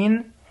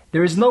ayin,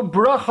 there is no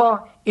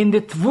bracha in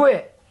the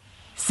tvue,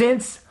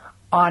 since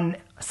on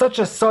such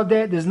a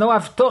sodeh there's no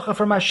avtocha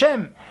from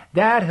Hashem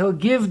that He'll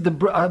give the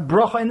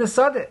bracha in the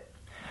sodeh.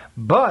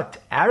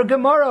 But our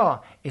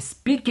Gemara is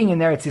speaking in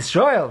Eretz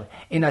Yisrael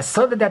in a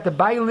sodeh that the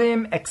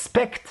Bailim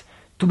expect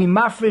to be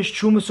mafresh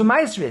trumos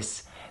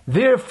u'maisros.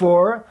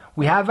 Therefore,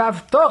 we have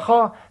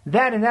avtocha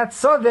that in that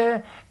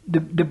sodeh the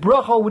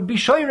bracha would be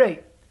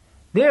shoyrei.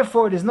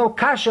 Therefore, there's no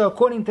kasha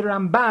according to the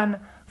Ramban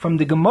from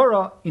the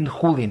Gemara in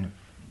Chulin.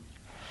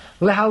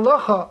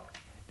 Lehalocha,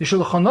 the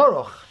Shulchan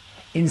Aruch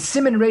in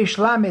Siman Reish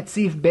Lamed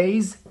Tzif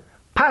Beis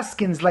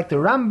paskins like the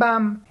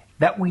Rambam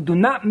that we do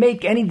not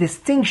make any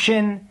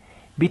distinction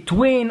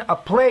between a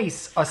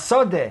place, a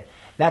sodeh,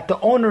 that the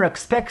owner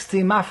expects to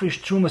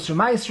mafresh trumos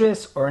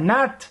u'maisros or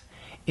not.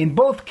 In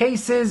both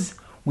cases,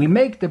 we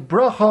make the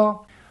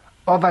bracha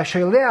of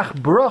Asheleach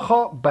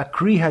bracha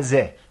bakri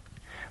hazeh.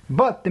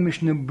 But the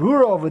Mishnah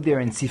Brura over there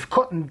in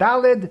Sifkot and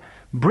Daled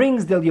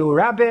brings the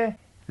Rabbi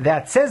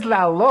that says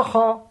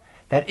la'alocha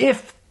that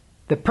if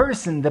the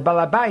person, the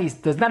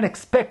balabais, does not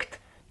expect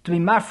to be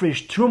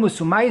mafresh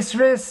trumos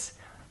u'maisros,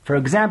 for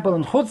example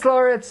in Chutz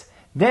La'aretz,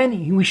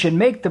 then we should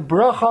make the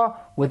bracha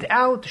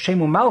without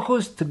Shemu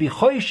Malchus to be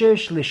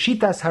choishesh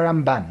l'shitas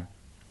haramban.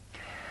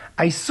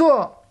 I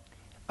saw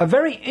a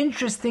very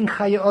interesting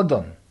Chaye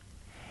Odom.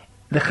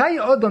 The Chaye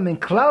Odom in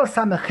Klal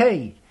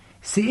Samechei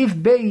Seif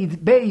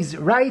Beis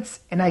writes,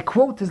 and I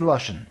quote his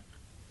lashon: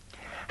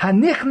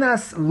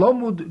 Hanichnas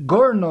lomud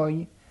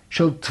gornoi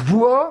shel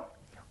tvuo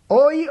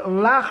oy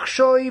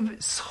lachshoiv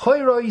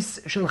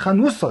schoirois shel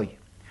chanusoi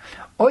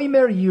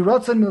oimer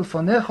yirotzon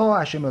milfonecho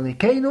Hashem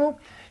Elokeinu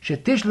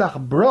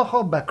shetishlach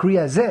brocho bakri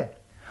hazeh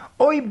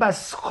oy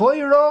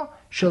baschoiro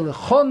shel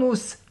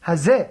chonus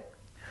hazeh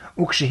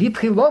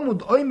ukshehitchil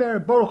lomud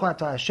oimer baruch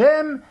atah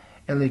Hashem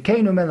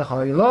Elokeinu melech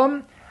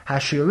haolam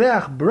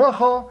hashileach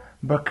brocho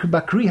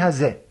bakri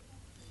hazeh.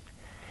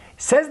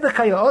 Says the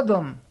Chaye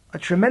Odom, a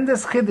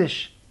tremendous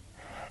chiddush,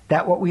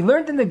 that what we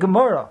learned in the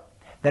Gemara,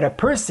 that a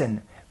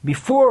person,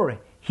 before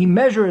he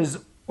measures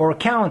or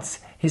counts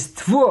his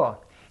tvuah,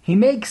 he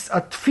makes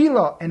a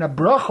tefillah and a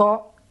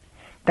bracha,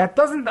 that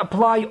doesn't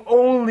apply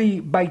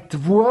only by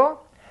tvuah,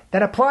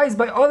 that applies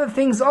by other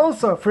things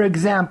also. For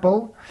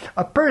example,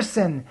 a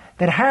person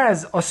that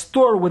has a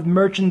store with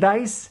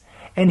merchandise,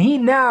 and he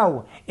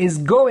now is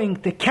going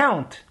to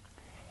count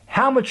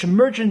how much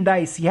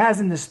merchandise he has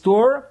in the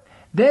store,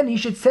 then he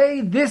should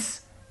say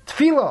this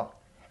tefillah,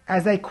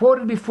 as I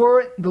quoted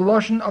before, the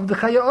lashon of the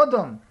Chaye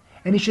Odom,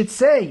 and he should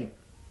say,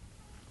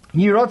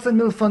 Yirotzon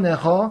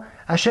milfonecho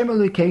Hashem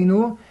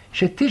Elokeinu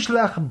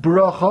shetishlach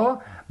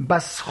brocha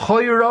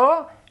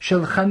baschoiro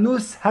shel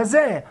chanus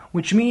hazeh,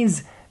 which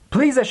means,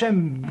 please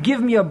Hashem,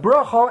 give me a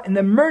bracha in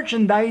the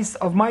merchandise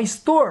of my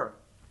store.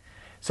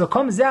 So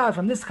comes out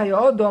from this Chaye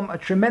Odom a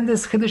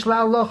tremendous chiddush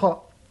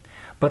la'alocha.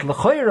 But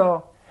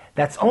l'choiro,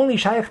 that's only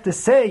shaykh to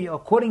say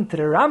according to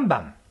the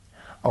Rambam.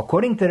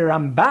 According to the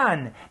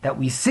Ramban, that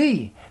we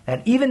see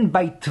that even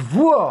by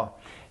tvuah,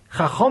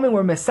 Chachomim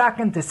were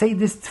mesaken to say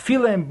this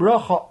tefillah and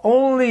bracha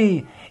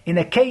only in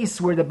a case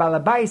where the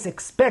balabais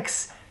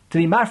expects to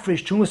be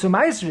mafresh trumos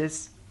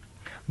u'maisros,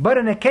 but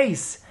in a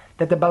case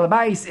that the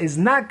balabais is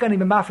not going to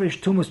be mafresh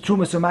trumos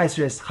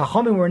u'maisros,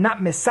 Chachomim were not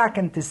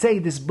mesaken to say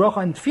this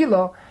bracha and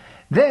tefillah,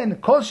 then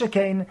kol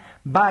shekain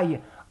by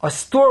a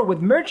store with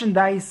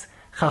merchandise,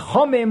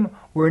 Chachomim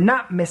were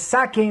not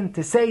mesaken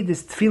to say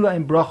this tefillah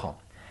and bracha.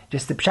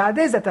 Just the pshat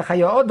is that the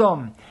Chaya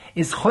Odom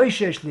is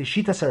choishesh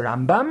l'shitas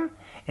Rambam,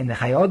 and the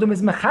Chaya Odom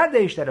is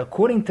mechadesh that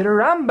according to the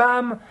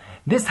Rambam,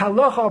 this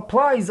halacha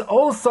applies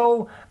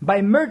also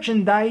by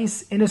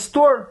merchandise in a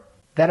store.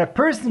 That a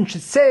person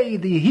should say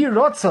the Yehi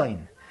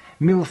Rotzoin,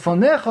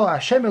 Milfonecho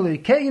Hashem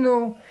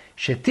Elokeinu,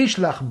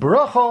 shetishlach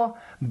brocha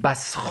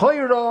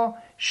baschoiro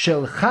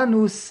shel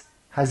chanus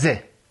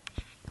hazeh.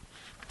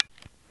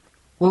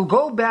 We'll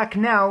go back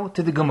now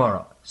to the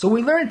Gemara. So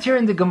we learned here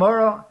in the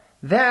Gemara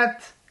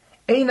that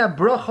Eina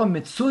brocha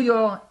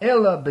mitzuyo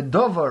ela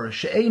bedovar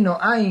she'eino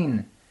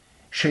ayin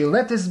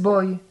she'letes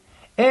boy,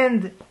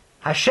 and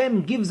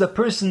Hashem gives a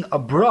person a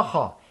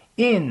bracha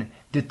in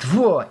the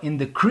tvua, in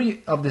the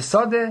kri of the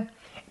sadeh,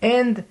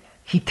 and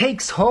he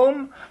takes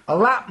home a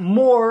lot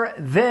more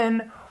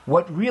than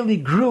what really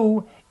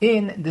grew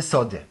in the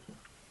sadeh.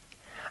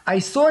 I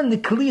saw in the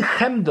Kli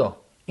Chemdo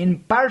in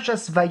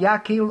Parshas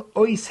Vayakil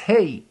Ois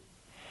Hei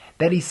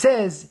that he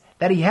says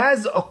that he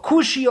has a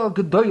kushia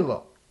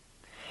gedoyla,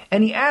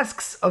 and he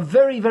asks a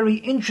very, very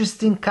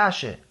interesting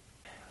kasha.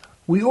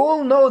 We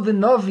all know the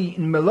Novi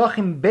in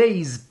Melachim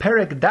Bey's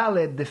Perek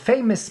Daled, the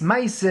famous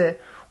Maise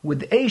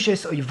with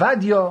Eishes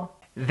Oivadio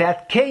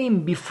that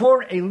came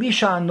before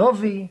Elisha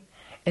Novi,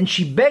 and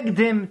she begged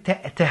him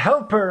to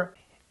help her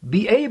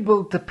be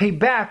able to pay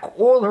back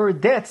all her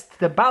debts to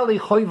the Bali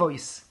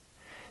Choivois.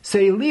 So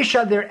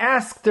Elisha there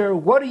asked her,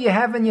 what do you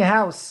have in your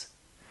house?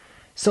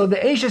 So the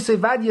Eishes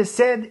Oivadia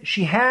said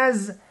she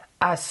has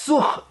a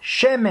such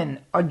shemen,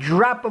 a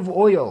drop of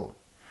oil.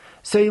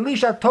 So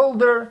Elisha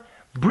told her,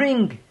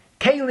 bring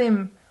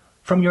kalim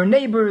from your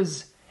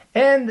neighbors,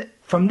 and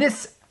from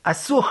this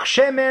asuch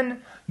shemen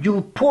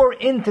you'll pour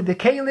into the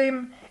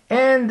kalim,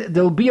 and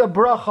there'll be a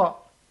bracha.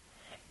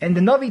 And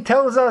the Navi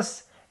tells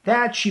us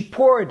that she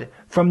poured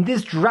from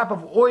this drop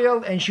of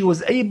oil, and she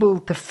was able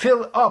to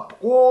fill up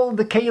all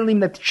the kalim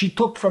that she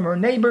took from her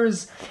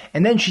neighbors,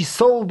 and then she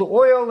sold the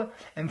oil,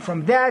 and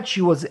from that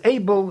she was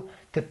able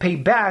to pay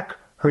back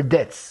her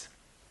debts.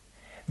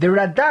 The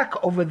Radak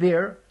over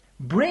there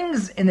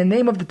brings in the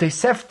name of the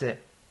Tosefta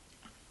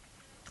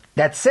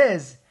that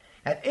says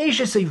that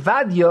Eishes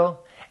Oivadio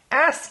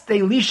asked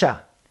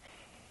Elisha,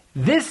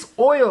 this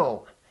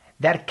oil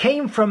that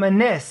came from a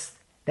nest,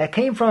 that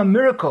came from a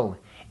miracle,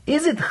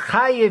 is it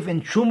chayev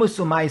in Trumas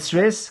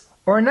Umaisres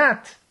or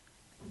not?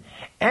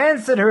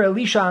 Answered her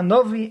Elisha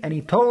Anovi, and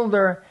he told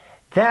her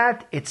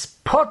that it's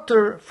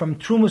potter from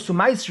Trumas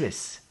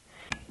Umaisres,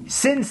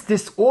 since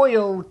this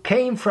oil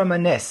came from a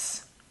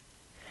nest.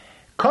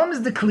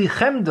 Comes the Kli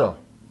Chemdo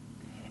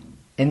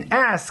and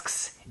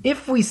asks,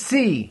 if we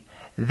see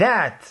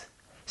that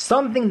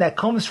something that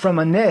comes from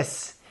a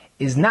nest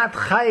is not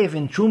chayev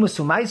in Trumas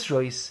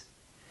Umaisros,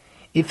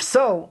 if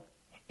so,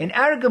 in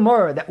our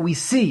Gemara that we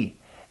see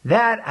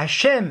that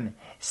Hashem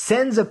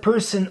sends a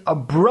person a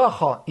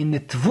bracha in the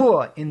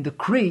tvua, in the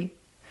kri,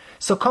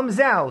 so comes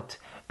out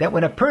that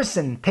when a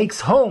person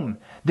takes home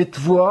the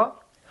tvua,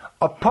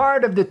 a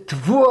part of the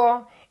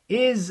tvua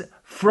is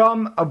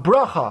from a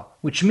bracha,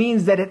 which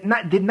means that it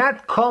did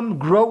not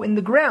grow in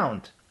the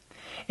ground.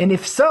 And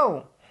if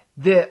so,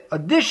 the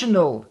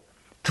additional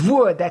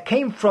tvua that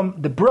came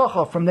from the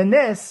bracha, from the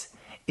nes,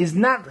 is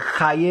not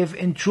chayev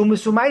in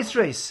Trumas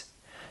Umaisres.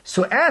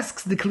 So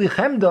asks the Kli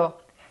Chemda,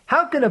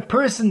 how can a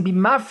person be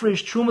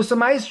mafresh Trumas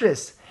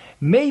Umaisres?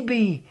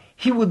 Maybe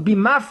he would be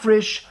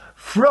mafresh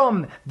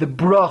from the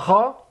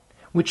bracha,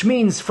 which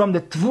means from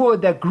the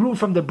tvua that grew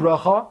from the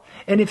bracha,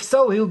 and if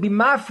so, he'll be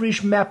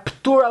mafresh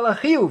me'aptur al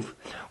achiyuv.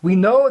 We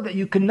know that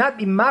you cannot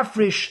be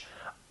mafresh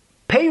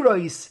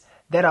peiros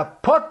that are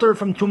potter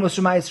from Trumas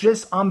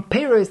Umaisres on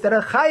peiros that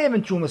are chayev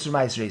in Trumas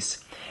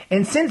Umaisres.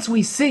 And since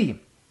we see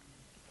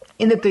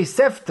in the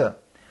Tosefta,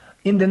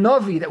 in the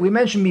Novi that we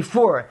mentioned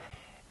before,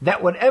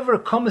 that whatever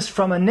comes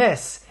from a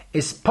nes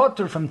is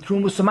potter from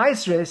Trumas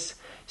Umaisres,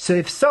 so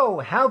if so,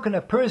 how can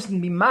a person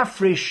be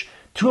mafresh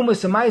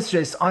Trumas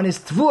Umaisres on his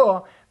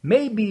tvua?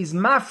 Maybe he's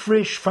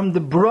mafresh from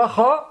the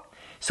bracha,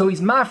 so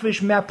he's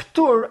mafresh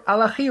me'aptur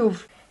al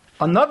achiyuv.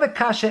 Another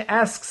kasha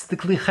asks the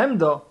Kli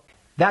Chemda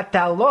that the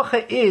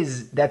halacha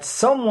is that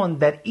someone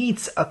that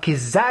eats a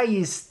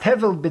kezayis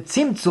tevel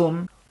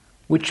betzimtzum,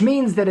 which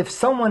means that if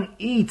someone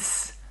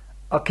eats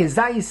a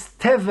kezayis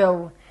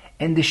tevel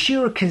and the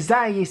shir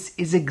kezayis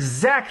is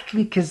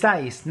exactly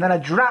kezayis, not a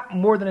drop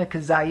more than a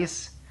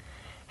kezayis,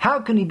 how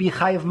can he be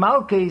chayav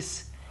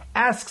malkes?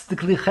 Asks the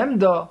Kli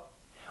Chemda,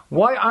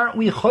 why aren't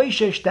we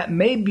choishesh that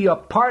maybe a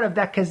part of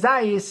that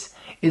kezayis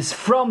is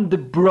from the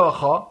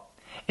bracha,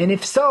 and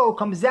if so,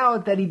 comes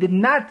out that he did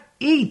not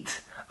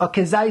eat a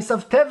kezayis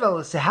of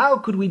tevel, so how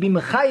could we be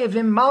mechayev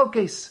him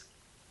malkes?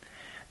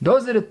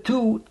 Those are the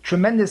two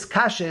tremendous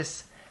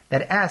kashas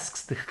that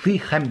asks the Kli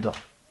Chemda.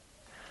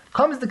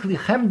 Comes the Kli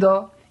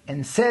Chemda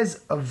and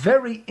says a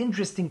very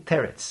interesting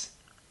teretz.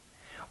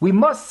 We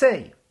must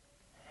say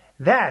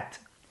that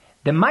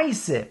the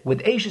Maise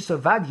with Eishes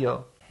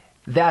Ovadio,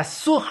 the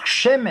Asuch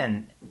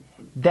Shemen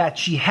that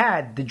she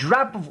had, the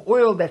drop of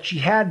oil that she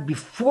had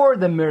before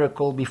the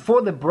miracle,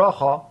 before the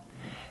bracha,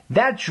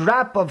 that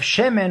drop of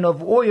shemen,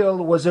 of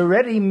oil, was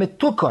already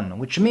metukon,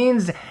 which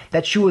means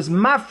that she was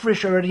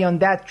mafresh already on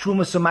that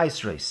trumas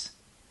u'maisros.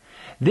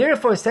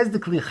 Therefore, says the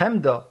Kli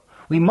Chemda,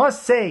 we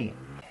must say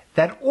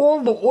that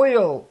all the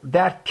oil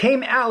that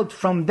came out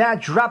from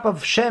that drop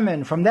of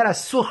shemen, from that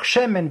asuch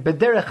shemen,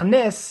 bederech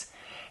nes,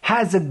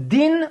 has a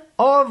din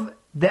of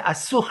the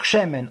asuch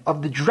shemen,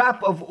 of the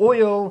drop of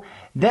oil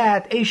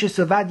that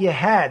Eishes Ovadia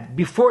had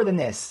before the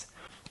nes,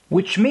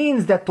 which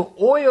means that the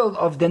oil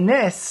of the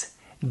nes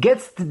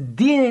gets the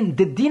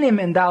dinim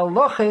and the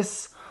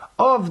halachos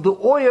of the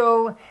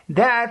oil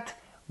that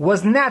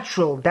was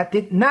natural, that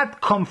did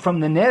not come from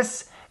the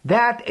nes,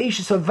 that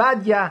Eishes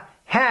Ovadia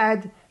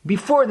had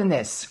before the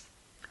nes.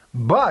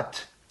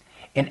 But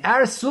in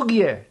our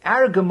sugya,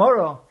 our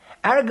Gemara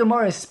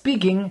is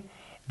speaking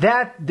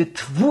that the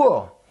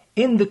tvuah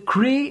in the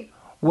kri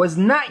was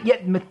not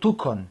yet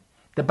metukon.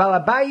 The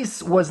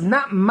balabais was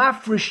not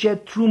mafresh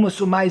yet trumas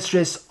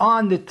u'maisres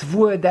on the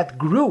tvuah that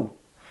grew.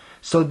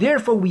 So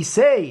therefore we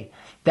say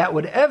that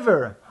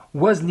whatever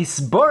was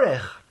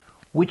nisborech,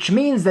 which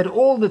means that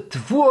all the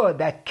tvuah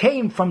that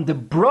came from the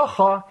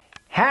bracha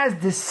has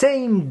the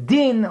same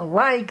din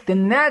like the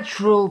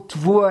natural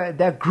tvuah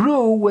that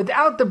grew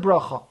without the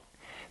bracha.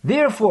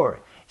 Therefore,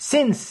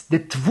 since the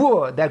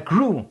tvuah that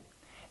grew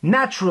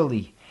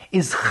naturally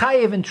is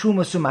chayev in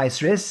trumas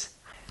u'maisres,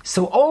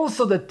 so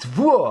also the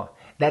tvuah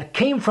that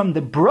came from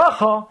the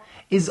bracha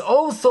is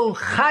also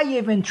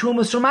chayev in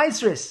trumas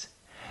u'maisres.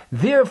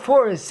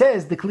 Therefore, it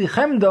says the Kli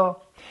Chemda,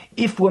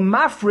 if we're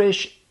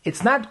mafresh,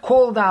 it's not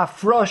called a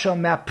afrosha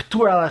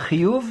me'aptur al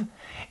chiyuv,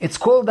 it's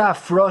called a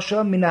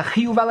afrosha min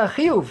achiyuv al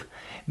chiyuv,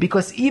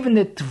 because even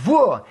the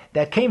tvuah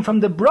that came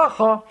from the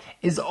bracha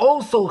is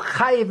also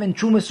chayev in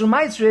trumas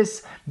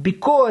u'maisres,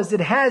 because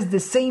it has the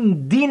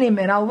same dinim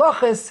and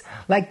halachos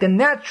like the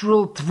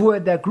natural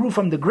tvuah that grew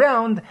from the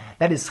ground,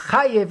 that is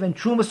chayev in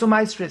trumas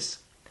u'maisres.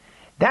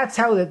 That's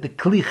how the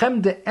Kli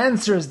Chemda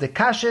answers the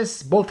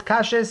kashes, both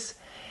kashes,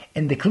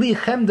 and the Kli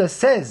Chemda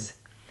says,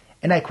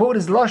 and I quote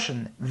his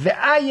lashon,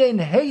 "Ve'ayin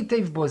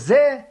heitev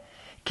bozeh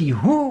ki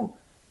hu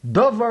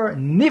dover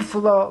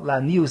niflo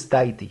lanius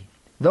daiti."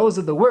 Those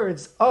are the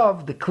words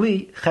of the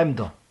Kli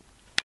Chemda.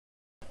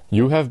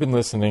 You have been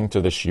listening to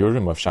the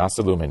Shiurim of Shas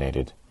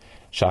Illuminated.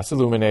 Shas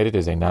Illuminated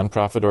is a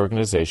non-profit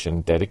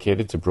organization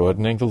dedicated to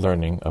broadening the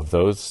learning of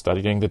those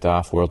studying the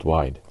daf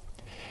worldwide.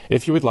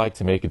 If you would like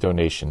to make a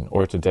donation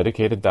or to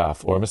dedicate a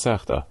daf or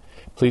masechta,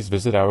 please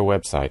visit our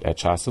website at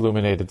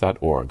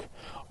shasilluminated.org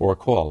or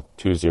call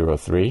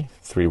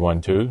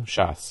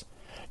 203-312-SHAS.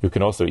 You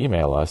can also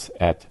email us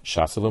at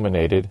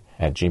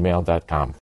shasilluminated@gmail.com.